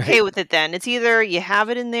 then I'm okay with it then. It's either you have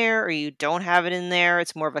it in there or you don't have it in there.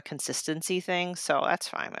 It's more of a consistency thing, so that's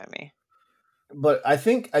fine by me. But I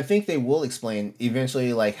think they will explain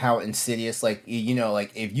eventually, like how Insidious, like, you know,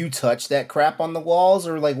 like if you touch that crap on the walls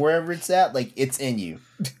or like wherever it's at, like it's in you.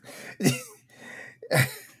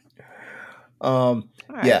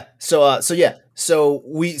 Right. Yeah.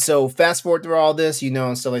 So fast forward through all this, you know,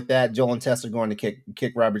 and stuff like that. Joel and Tess are going to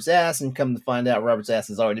kick Robert's ass, and come to find out Robert's ass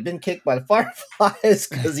has already been kicked by the Fireflies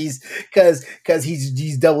because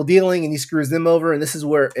he's double dealing and he screws them over. And this is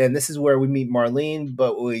where we meet Marlene.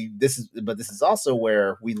 But this is also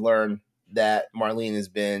where we learn that Marlene has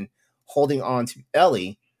been holding on to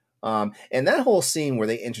Ellie. And that whole scene where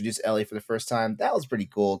they introduce Ellie for the first time, that was pretty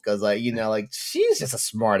cool because, like, you know, like she's just a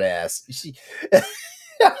smart ass. She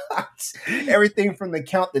everything from the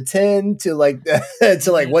count to 10 to like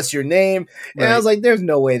what's your name? And I was like, there's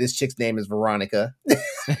no way this chick's name is Veronica.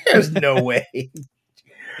 There's no way.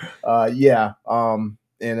 I don't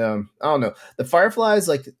know. The Fireflies,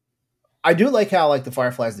 like, I do like how like the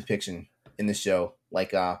Fireflies depiction in the show,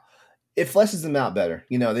 like it fleshes them out better.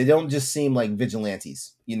 You know, they don't just seem like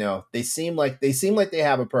vigilantes. You know, they seem like they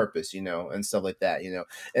have a purpose, you know, and stuff like that, you know,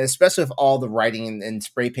 and especially with all the writing and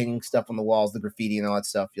spray painting stuff on the walls, the graffiti and all that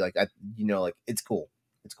stuff. You're like, like, it's cool.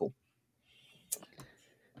 It's cool.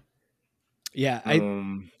 Yeah,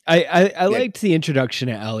 I liked the introduction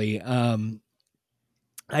to Ellie.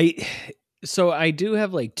 I do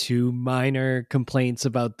have like two minor complaints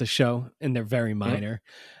about the show, and they're very minor.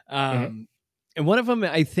 And one of them,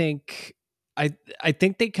 I think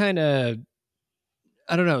they kind of,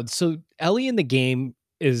 I don't know. So Ellie in the game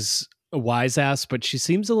is a wise ass, but she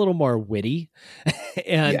seems a little more witty,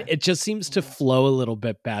 and it just seems to flow a little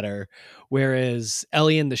bit better. Whereas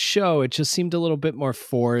Ellie in the show, it just seemed a little bit more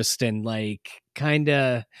forced and like kind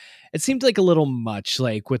of, it seemed like a little much,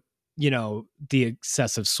 like with, the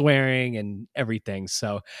excessive swearing and everything.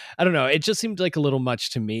 So I don't know. It just seemed like a little much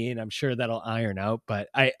to me, and I'm sure that'll iron out. But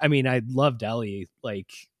I mean, I loved Ellie like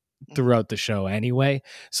throughout the show anyway.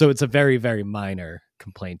 So it's a very, very minor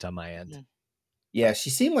complaint on my end. Yeah, she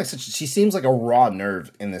seems like a raw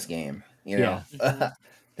nerve in this game, Yeah.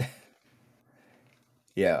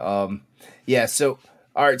 So,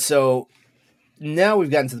 all right. So now we've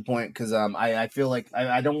gotten to the point because I feel like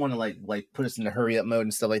I don't want to like put us in a hurry up mode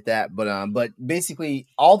and stuff like that. But basically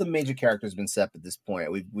all the major characters have been set up at this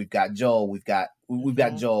point. We've got Joel. We've got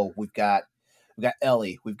Joel. We've got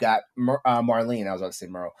Ellie. We've got Marlene. I was about to say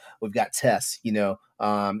Merle. We've got Tess.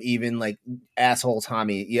 Even like asshole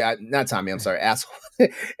Tommy. Yeah, not Tommy. I'm sorry.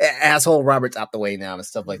 Asshole Robert's out the way now and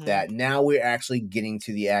stuff like that. Now we're actually getting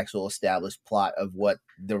to the actual established plot of what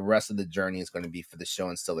the rest of the journey is going to be for the show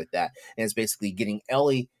and stuff like that. And it's basically getting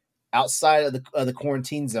Ellie outside of the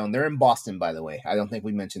quarantine zone. They're in Boston, by the way. I don't think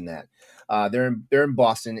we mentioned that. They're in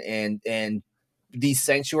Boston, and these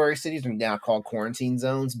sanctuary cities are now called quarantine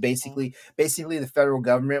zones. Basically the federal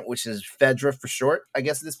government, which is FEDRA for short, I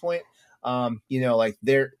guess at this point. Like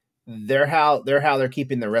they're how they're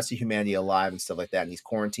keeping the rest of humanity alive and stuff like that in these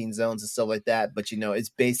quarantine zones and stuff like that. But it's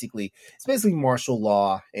basically martial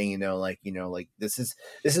law, and this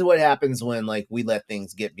is what happens when like we let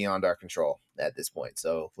things get beyond our control at this point.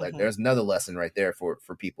 So like there's another lesson right there for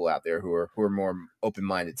people out there who are more open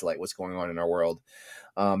minded to like what's going on in our world.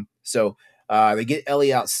 So they get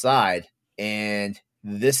Ellie outside, and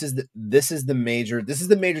this is the major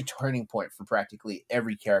turning point for practically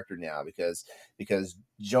every character now, because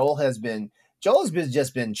Joel has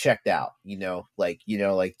just been checked out, like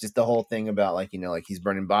just the whole thing about like he's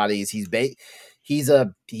burning bodies, he's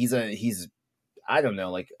I don't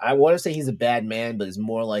know, like I want to say he's a bad man, but it's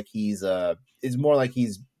more like he's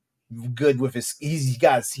good with he's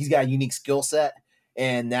got a unique skill set,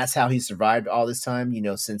 and that's how he survived all this time,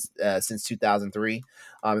 since 2003,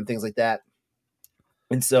 and things like that.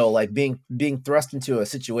 And so like being thrust into a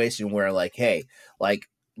situation where like, hey, like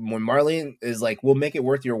when Marlene is like, we'll make it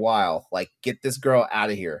worth your while, like get this girl out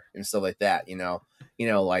of here and stuff like that,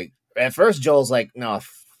 like at first Joel's like, no,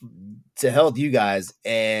 to hell with you guys,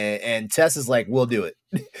 and Tess is like, we'll do it.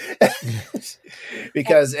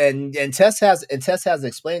 because and Tess has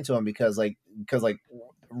explained to him because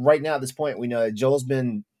right now at this point we know that Joel's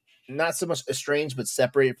been not so much estranged but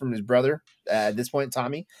separated from his brother at this point,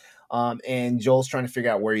 Tommy. And Joel's trying to figure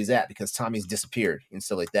out where he's at because Tommy's disappeared and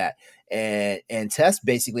stuff like that. And Tess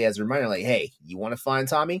basically has a reminder like, hey, you want to find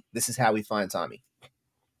Tommy? This is how we find Tommy.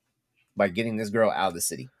 By getting this girl out of the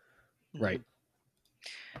city. Right.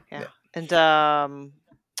 Yeah. And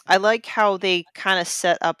I like how they kind of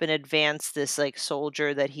set up in advance this like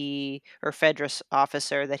soldier that or FEDRA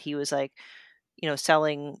officer that he was like,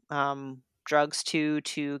 selling drugs to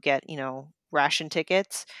get, ration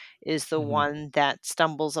tickets, is the one that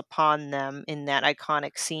stumbles upon them in that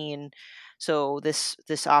iconic scene. So this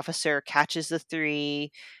officer catches the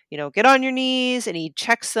three, get on your knees, and he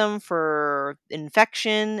checks them for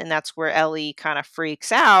infection, and that's where Ellie kind of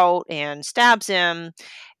freaks out and stabs him.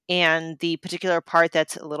 And the particular part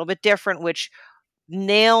that's a little bit different, which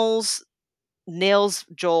nails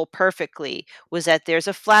Joel perfectly, was that there's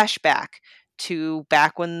a flashback to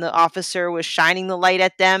back when the officer was shining the light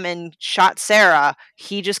at them and shot Sarah.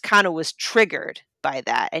 He just kind of was triggered by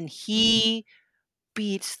that, and he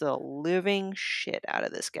beats the living shit out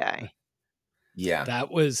of this guy. Yeah,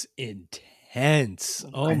 that was intense.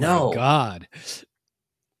 Oh my god!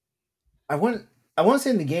 I want to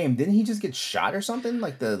say in the game, didn't he just get shot or something?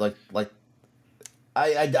 I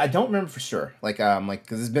don't remember for sure.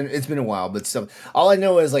 Because it's been a while, but so all I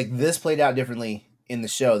know is like this played out differently in the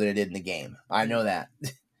show than it did in the game. I know that.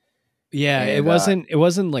 Yeah, and, it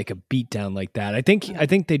wasn't like a beatdown like that. I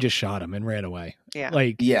think they just shot him and ran away.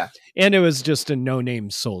 Yeah. And it was just a no-name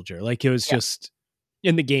soldier. Like it was just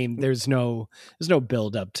in the game. There's no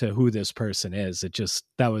build up to who this person is. It just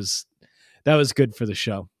that was good for the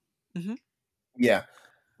show. Mm-hmm. Yeah.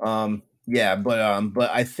 But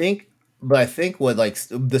I think what like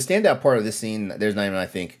the standout part of this scene, there's not even, I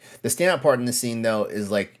think the standout part in the scene though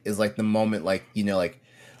is like the moment, like,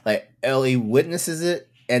 like Ellie witnesses it,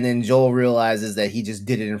 and then Joel realizes that he just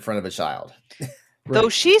did it in front of a child. Though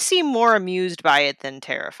she seemed more amused by it than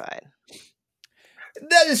terrified.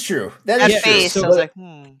 That is true. That is face, true. I was like,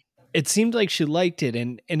 It seemed like she liked it,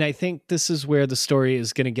 and I think this is where the story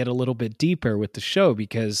is going to get a little bit deeper with the show,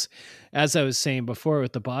 because as I was saying before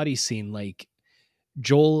with the body scene, like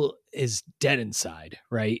Joel is dead inside,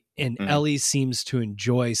 right? And Ellie seems to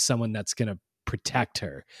enjoy someone that's going to protect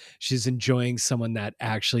her. She's enjoying someone that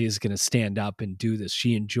actually is going to stand up and do this.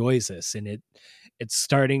 She enjoys this, and it's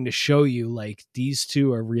starting to show you like these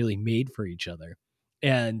two are really made for each other.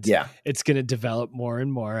 And it's going to develop more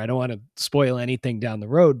and more. I don't want to spoil anything down the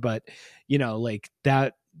road, but you know, like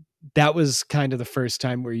that was kind of the first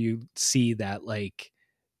time where you see that like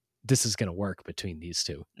this is going to work between these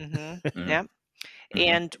two. Yeah.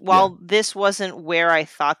 And while this wasn't where I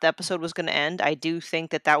thought the episode was going to end, I do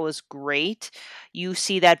think that was great. You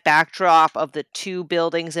see that backdrop of the two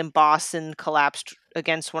buildings in Boston collapsed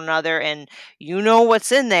against one another, and you know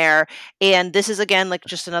what's in there. And this is, again, like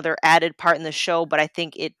just another added part in the show, but I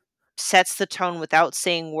think it sets the tone without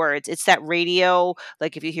saying words. It's that radio,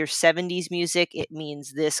 like if you hear 70s music, it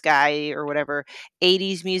means this guy or whatever.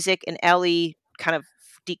 80s music, and Ellie kind of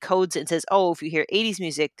decodes it and says, oh, if you hear 80s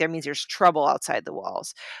music, that means there's trouble outside the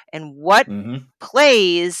walls. And what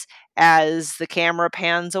plays as the camera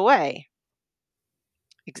pans away?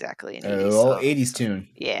 Exactly. An 80s tune.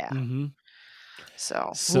 Yeah.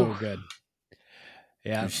 So good.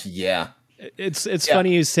 Yeah. Yeah. It's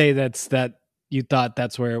funny you say that you thought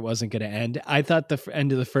that's where it wasn't going to end. I thought the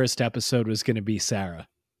end of the first episode was going to be Sarah.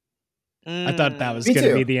 I thought that was going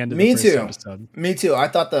to be the end of the first episode. Me too. I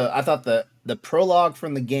thought the prologue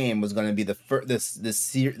from the game was going to be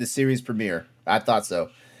the series premiere. I thought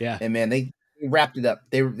so. Yeah. And man, they wrapped it up.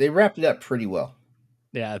 They wrapped it up pretty well.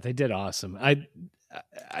 Yeah, they did awesome.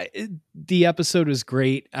 The episode was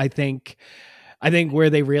great. I think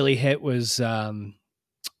where they really hit was Joel.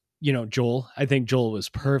 I think Joel was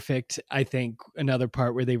perfect. I think another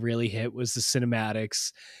part where they really hit was the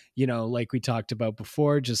cinematics, like we talked about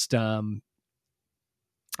before, just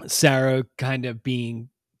Sarah kind of being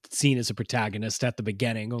seen as a protagonist at the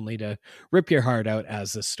beginning, only to rip your heart out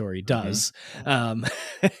as the story does. And,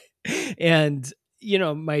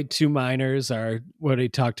 my two minors are what I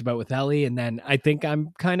talked about with Ellie. And then I think I'm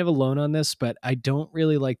kind of alone on this, but I don't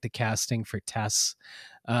really like the casting for Tess.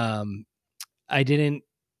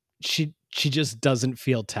 She just doesn't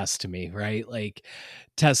feel Tess to me, right? Like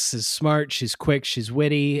Tess is smart, she's quick, she's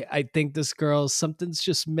witty. I think this girl, something's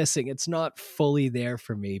just missing. It's not fully there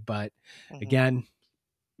for me, but again,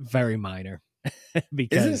 very minor.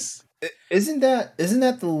 Because isn't that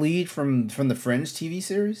the lead from the Fringe TV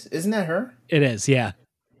series? Isn't that her? It is, yeah.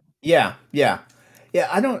 Yeah.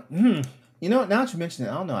 I don't. Now that you mention it,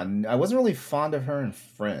 I don't know. I wasn't really fond of her in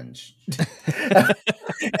Fringe.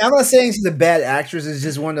 I'm not saying she's a bad actress. It's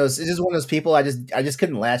just one of those people I just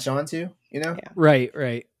couldn't latch on to. Yeah.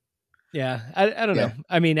 Right. Yeah, I don't know.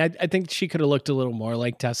 I mean, I think she could have looked a little more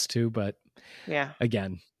like Tess too, but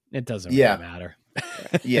again, it doesn't really matter.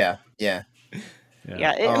 Yeah.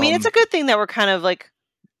 I mean, it's a good thing that we're kind of like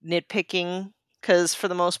nitpicking, because for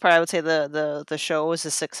the most part, I would say the show was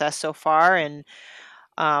a success so far, and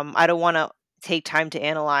I don't want to take time to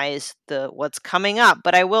analyze what's coming up,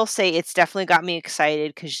 but I will say it's definitely got me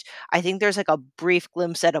excited, because I think there's like a brief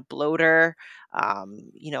glimpse at a bloater.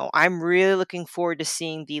 I'm really looking forward to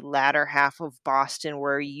seeing the latter half of Boston,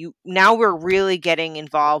 where we're really getting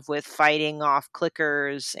involved with fighting off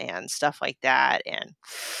clickers and stuff like that. And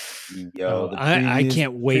I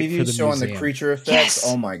can't wait for the showing museum. The creature effects. Yes.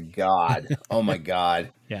 Oh my god.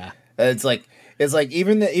 Yeah. It's like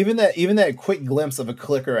even that quick glimpse of a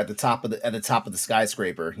clicker at the top of the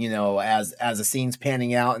skyscraper, as the scene's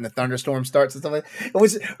panning out and the thunderstorm starts and stuff like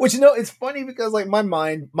that. Which it's funny because like my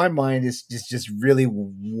mind is just really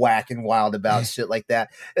whack and wild about shit like that.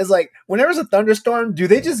 It's like whenever there's a thunderstorm, do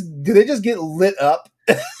they just get lit up?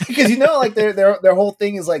 Because like their whole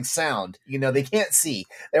thing is like sound. They can't see.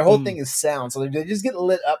 Their whole thing is sound, so they just get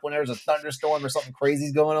lit up when there's a thunderstorm or something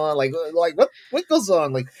crazy's going on. Like what goes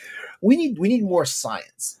on? Like we need more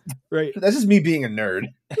science. Right. That's just me being a nerd.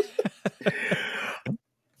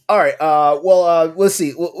 All right. Let's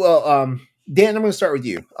see. Well, Dan, I'm going to start with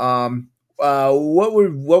you. What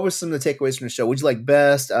were some of the takeaways from the show? What did you like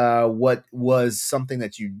best? What was something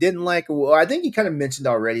that you didn't like? Well, I think you kind of mentioned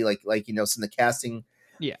already, like some of the casting.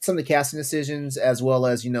 Yeah. Some of the casting decisions, as well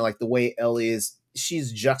as like the way Ellie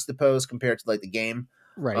she's juxtaposed compared to like the game.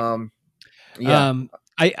 Right.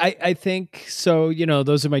 I think so.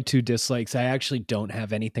 Those are my two dislikes. I actually don't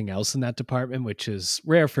have anything else in that department, which is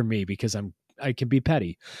rare for me because I can be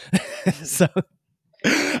petty. So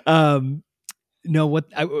No, what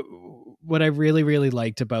I really, really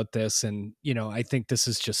liked about this, and I think this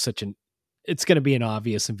is just it's going to be an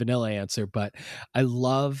obvious and vanilla answer, but I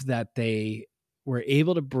love that they were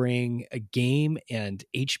able to bring a game, and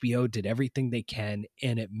HBO did everything they can,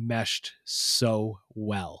 and it meshed so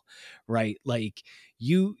well, right? Like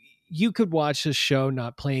you could watch a show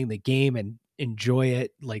not playing the game and enjoy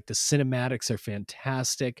it. Like the cinematics are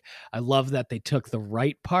fantastic. I love that they took the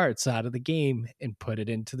right parts out of the game and put it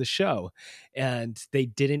into the show, and they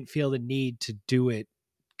didn't feel the need to do it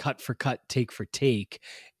cut for cut, take for take.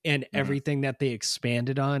 And everything that they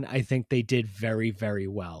expanded on, I think they did very, very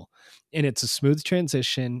well. And it's a smooth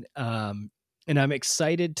transition. And I'm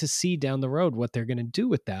excited to see down the road what they're going to do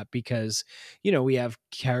with that, because, we have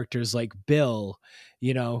characters like Bill,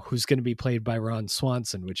 who's going to be played by Ron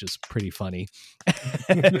Swanson, which is pretty funny.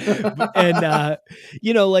 And,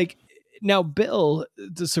 like now Bill,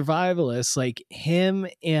 the survivalist, like him,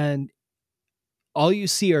 and all you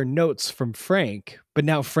see are notes from Frank, but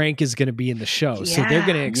now Frank is going to be in the show. Yeah. So they're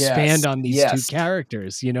going to expand on these two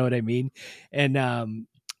characters. You know what I mean? And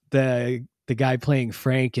the guy playing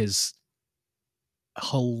Frank is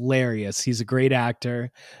hilarious. He's a great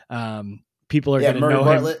actor. People are going to know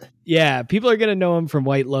Bartlett. Him. Yeah, people are going to know him from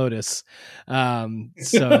White Lotus. I'm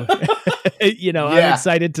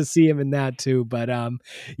excited to see him in that too. But I'm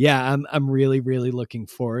really, really looking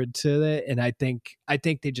forward to it, and I think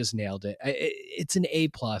they just nailed it. It's an A+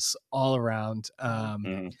 all around.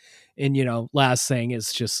 And last thing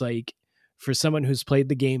is just like, for someone who's played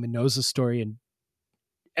the game and knows the story and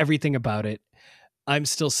everything about it, I'm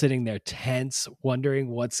still sitting there tense,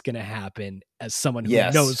 wondering what's going to happen as someone who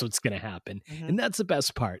knows what's going to happen. Mm-hmm. And that's the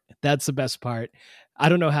best part. I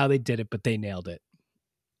don't know how they did it, but they nailed it.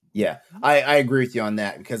 Yeah, I agree with you on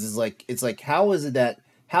that, because it's like, how's it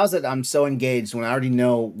I'm so engaged when I already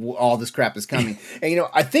know all this crap is coming? And,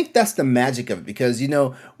 I think that's the magic of it, because,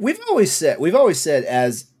 we've always said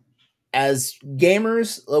as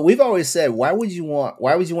gamers, we've always said, why would you want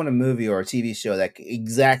a movie or a TV show that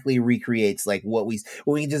exactly recreates like what we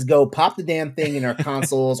just go pop the damn thing in our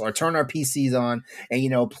consoles or turn our PCs on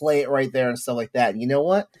and, play it right there and stuff like that. And you know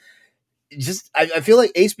what? I feel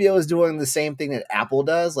like HBO is doing the same thing that Apple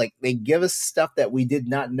does. Like, they give us stuff that we did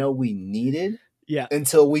not know we needed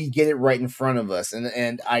until we get it right in front of us.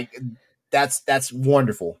 And that's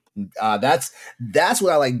wonderful. That's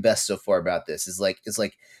what I like best so far about this. It's like,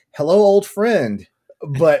 hello, old friend,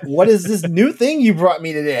 but what is this new thing you brought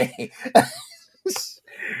me today?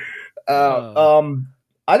 I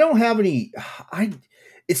don't have any.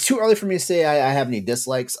 It's too early for me to say I have any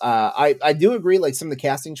dislikes. I do agree. Like, some of the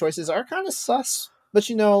casting choices are kind of sus, but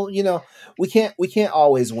we can't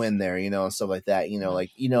always win there, and stuff like that.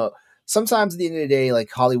 Sometimes at the end of the day,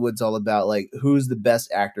 like, Hollywood's all about like who's the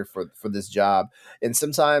best actor for this job, and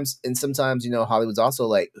sometimes Hollywood's also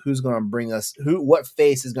like who's going to bring us what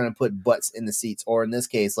face is going to put butts in the seats, or in this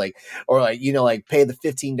case like pay the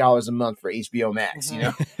 $15 a month for HBO Max,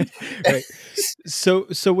 Right.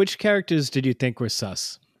 So which characters did you think were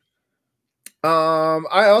sus?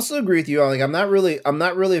 I also agree with you. Like, I'm not really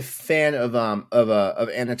a fan of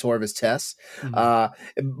Anna Torv's Tess.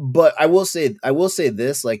 Mm-hmm. But I will say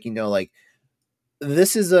this, like,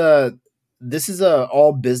 this is a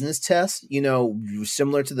all business test,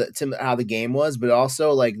 similar to how the game was, but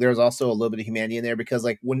also like there's also a little bit of humanity in there, because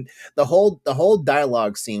like when the whole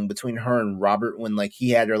dialogue scene between her and Robert, when like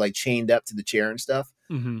he had her like chained up to the chair and stuff.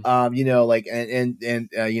 Mm-hmm.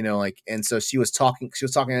 And so she was talking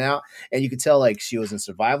it out, and you could tell like she was in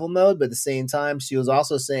survival mode, but at the same time she was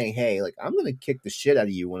also saying, hey, like, I'm gonna kick the shit out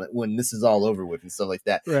of you when this is all over with and stuff like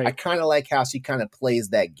that. Right. I kind of like how she kind of plays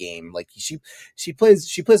that game. Like, she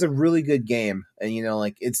plays a really good game, and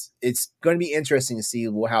like it's going to be interesting to see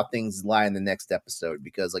how things lie in the next episode,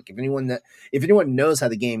 because like if anyone knows how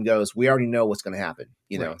the game goes, we already know what's going to happen,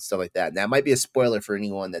 right. Stuff like that. And that might be a spoiler for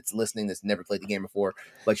anyone that's listening that's never played the game before.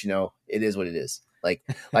 But it is what it is. Like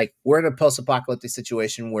we're in a post-apocalyptic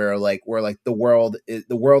situation where the world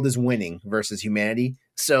is winning versus humanity.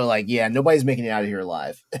 So like, yeah, nobody's making it out of here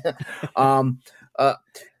alive. Now,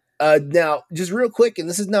 just real quick, and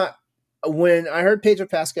this is not, when I heard Pedro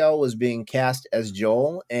Pascal was being cast as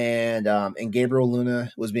Joel and Gabriel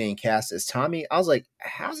Luna was being cast as Tommy, I was like,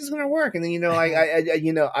 how's this going to work? And then,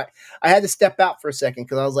 I had to step out for a second,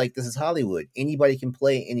 because I was like, this is Hollywood. Anybody can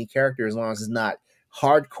play any character as long as it's not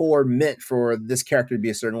hardcore meant for this character to be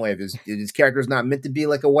a certain way. If his character is not meant to be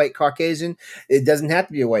like a white Caucasian, it doesn't have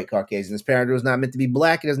to be a white Caucasian. His character is not meant to be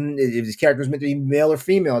black. If his character is meant to be male or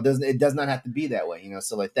female, it does not have to be that way,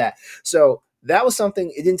 stuff like that. So that was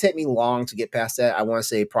something. It didn't take me long to get past that. I want to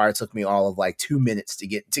say it probably took me all of like 2 minutes to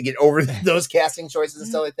get over those casting choices and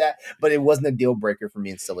stuff like that. But it wasn't a deal breaker for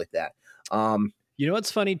me and stuff like that. You know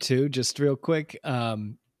what's funny too? Just real quick.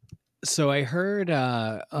 So I heard.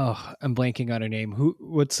 I'm blanking on her name.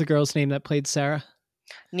 What's the girl's name that played Sarah?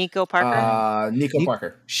 Nico Parker. Nico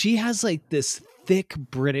Parker. She has like this thick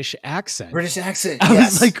British accent. I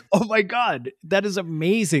was like, oh my God, that is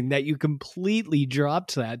amazing that you completely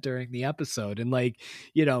dropped that during the episode. And like,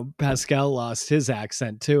 Pascal lost his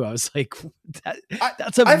accent too. I was like,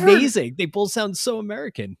 that's amazing. They both sound so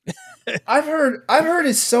American. I've heard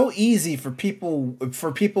it's so easy for people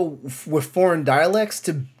with foreign dialects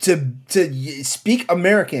to speak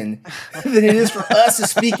American than it is for us to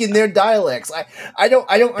speak in their dialects. I don't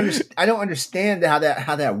understand how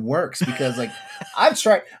that works, because like I've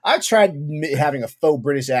tried having a faux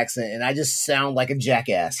British accent and I just sound like a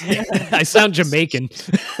jackass. I sound Jamaican.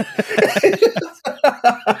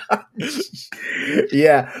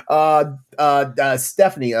 Yeah.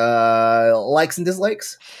 Stephanie, likes and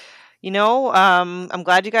dislikes? I'm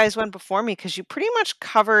glad you guys went before me, because you pretty much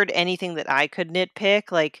covered anything that I could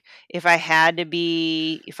nitpick. Like if I had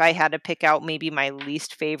to pick out maybe my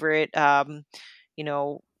least favorite,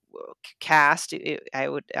 cast, I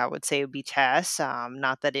would say it would be Tess.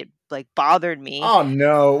 Not that it like bothered me. Oh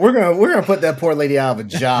no, we're gonna put that poor lady out of a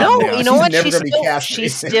job. No, now. You know what? She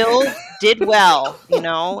still did well.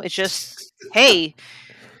 It's just, hey,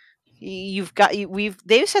 they've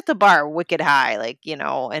set the bar wicked high,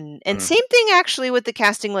 and same thing actually with the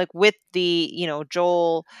casting, like with the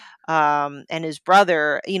Joel and his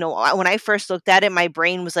brother. When I first looked at it, my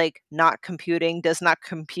brain was like, does not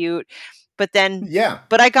compute. But then,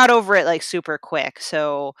 but I got over it like super quick.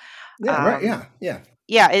 So, I'm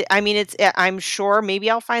sure maybe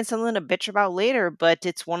I'll find something to bitch about later, but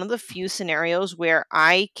it's one of the few scenarios where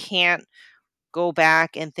I can't go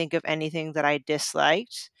back and think of anything that I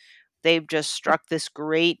disliked. They've just struck this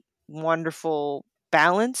great, wonderful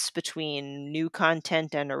balance between new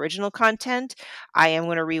content and original content. I am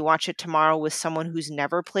going to rewatch it tomorrow with someone who's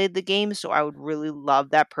never played the game, so I would really love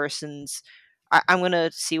that person's. I'm going to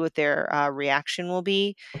see what their reaction will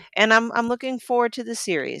be, and I'm looking forward to the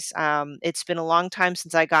series. It's been a long time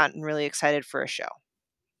since I gotten really excited for a show.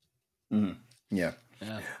 Mm-hmm. Yeah.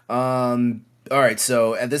 All right,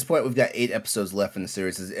 so at this point, we've got 8 episodes left in the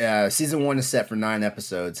series. Season 1 is set for 9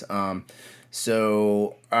 episodes.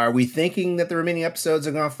 So are we thinking that the remaining episodes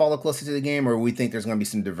are going to follow closely to the game, or we think there's going to be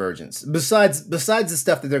some divergence? Besides the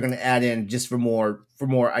stuff that they're going to add in just for more,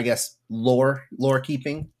 I guess, lore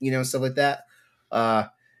keeping, stuff like that.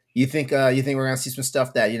 You think we're going to see some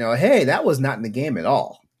stuff that, hey, that was not in the game at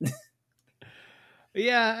all?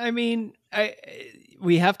 Yeah, I mean,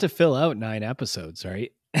 we have to fill out 9 episodes,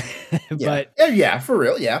 right? But yeah, for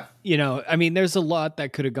real, yeah. There's a lot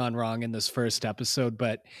that could have gone wrong in this first episode,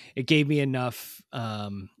 but it gave me enough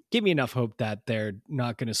hope that they're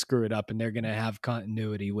not going to screw it up and they're going to have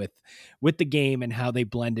continuity with the game and how they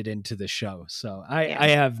blend it into the show. So I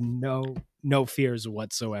have no fears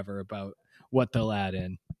whatsoever about what they'll add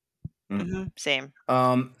in. Mm-hmm. Same.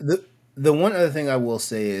 The one other thing I will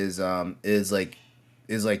say is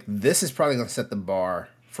this is probably going to set the bar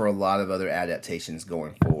for a lot of other adaptations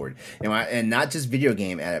going forward, and not just video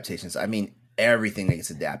game adaptations. I mean, everything that gets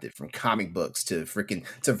adapted, from comic books to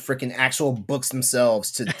freaking actual books themselves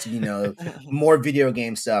to more video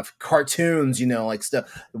game stuff, cartoons, like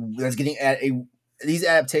stuff that's getting these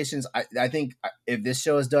adaptations. I think if this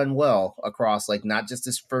show is done well across like not just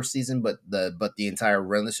this first season, but the entire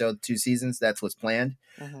run of the show, 2 seasons, that's what's planned.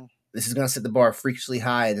 Mm-hmm. This is going to set the bar freakishly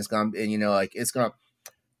high, and it's going to.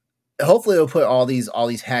 Hopefully, it'll put all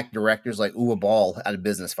these hack directors like Uwe Ball out of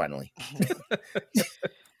business finally.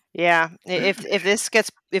 Yeah,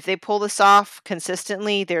 if they pull this off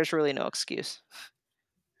consistently, there's really no excuse.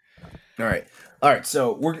 All right.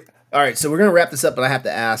 So we're gonna wrap this up, but I have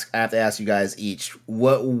to ask you guys each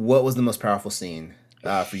what was the most powerful scene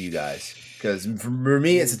for you guys? Because for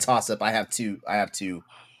me, it's a toss up. I have two.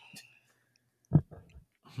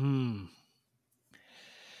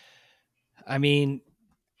 I mean,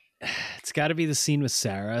 it's got to be the scene with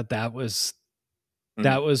Sarah. That was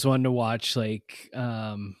one to watch. Like,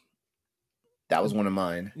 that was one of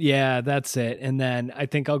mine. Yeah, that's it. And then I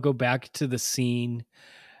think I'll go back to the scene.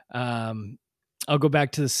 I'll go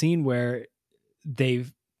back to the scene where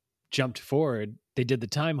they've jumped forward. They did the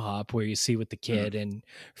time hop where you see with the kid, and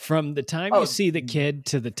from the time you see the kid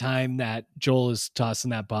to the time that Joel is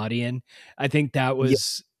tossing that body in, I think that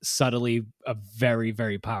was subtly a very,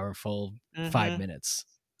 very powerful 5 minutes.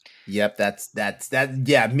 Yep, that's that.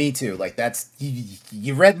 Yeah, me too. Like that's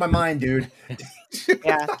you read my mind, dude.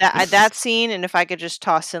 Yeah, that scene, and if I could just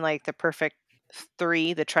toss in like the perfect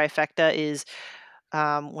 3, the trifecta is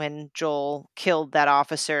when Joel killed that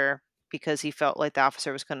officer because he felt like the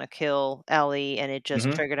officer was going to kill Ellie, and it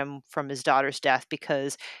just triggered him from his daughter's death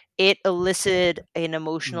because it elicited an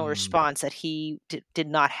emotional response that he did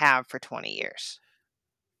not have for 20 years.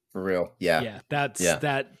 For real, yeah,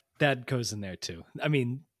 yeah. That goes in there too. I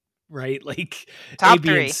mean, right? Like Top A, B,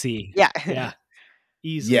 3. and C. Yeah,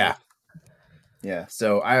 easily. Yeah.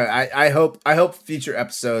 So I hope future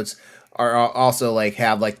episodes are also like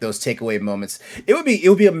have like those takeaway moments. It would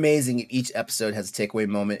be amazing if each episode has a takeaway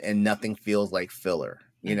moment and nothing feels like filler.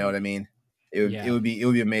 You know what I mean? It would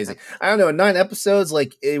be amazing. I don't know, 9 episodes,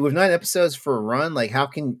 like with 9 episodes for a run, like how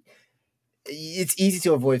can it's easy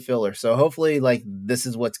to avoid filler. So hopefully like this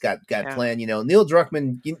is what's got planned. You know, Neil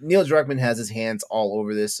Druckmann has his hands all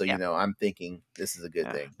over this, so you know, I'm thinking this is a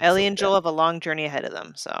good thing. Ellie and Joel have a long journey ahead of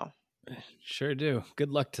them, so sure do. Good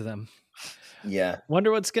luck to them. Yeah.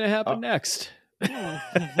 Wonder what's gonna happen next.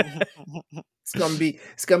 It's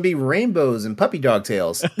gonna be rainbows and puppy dog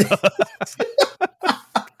tails.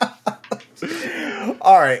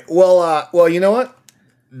 All right. Well, you know what?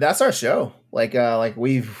 That's our show. Like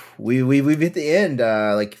we've hit the end.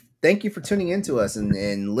 Like, thank you for tuning into us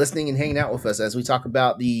and listening and hanging out with us as we talk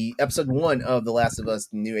about the episode 1 of The Last of Us,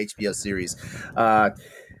 the new HBO series.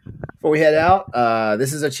 Before we head out,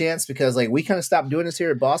 this is a chance because like we kind of stopped doing this here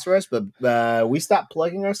at Boss Rush, but we stopped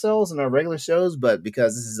plugging ourselves in our regular shows. But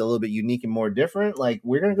because this is a little bit unique and more different, like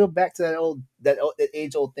we're gonna go back to that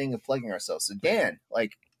age old thing of plugging ourselves. So Dan,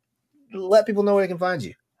 like, let people know where they can find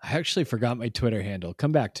you. I actually forgot my Twitter handle.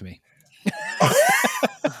 Come back to me.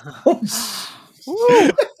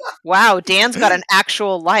 Wow, Dan's got an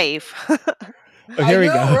actual life. Oh, here we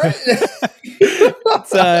go. Right?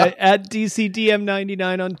 It's at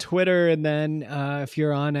DCDM99 on Twitter. And then if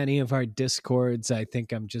you're on any of our Discords, I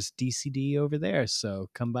think I'm just DCD over there. So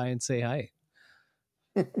come by and say hi.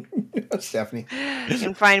 Stephanie. You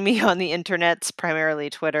can find me on the internets, primarily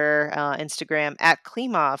Twitter, Instagram, at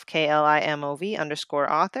Klimov, KLIMOV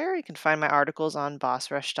 _author. You can find my articles on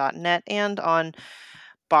bossrush.net and on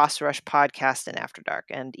Boss Rush Podcast and After Dark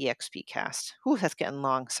and EXP Cast. Ooh, that's getting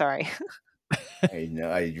long. Sorry. I know,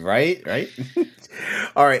 right?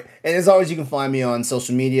 All right, and as always, you can find me on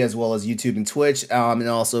social media as well as YouTube and Twitch, and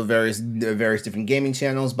also various different gaming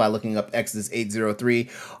channels by looking up Exodus 803.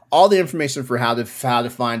 All the information for how to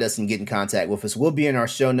find us and get in contact with us will be in our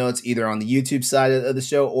show notes, either on the YouTube side of the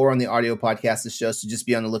show or on the audio podcast of the show. So just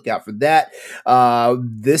be on the lookout for that.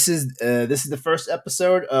 This is the first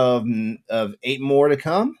episode of 8 more to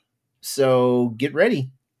come. So get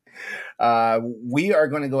ready. We are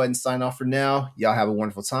going to go ahead and sign off for now. Y'all have a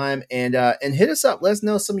wonderful time, and hit us up. Let us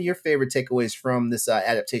know some of your favorite takeaways from this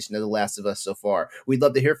adaptation of The Last of Us so far. We'd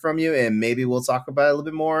love to hear from you, and maybe we'll talk about it a little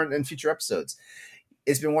bit more in future episodes.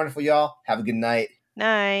 It's been wonderful, y'all. Have a good night.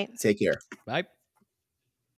 Night. Take care. Bye.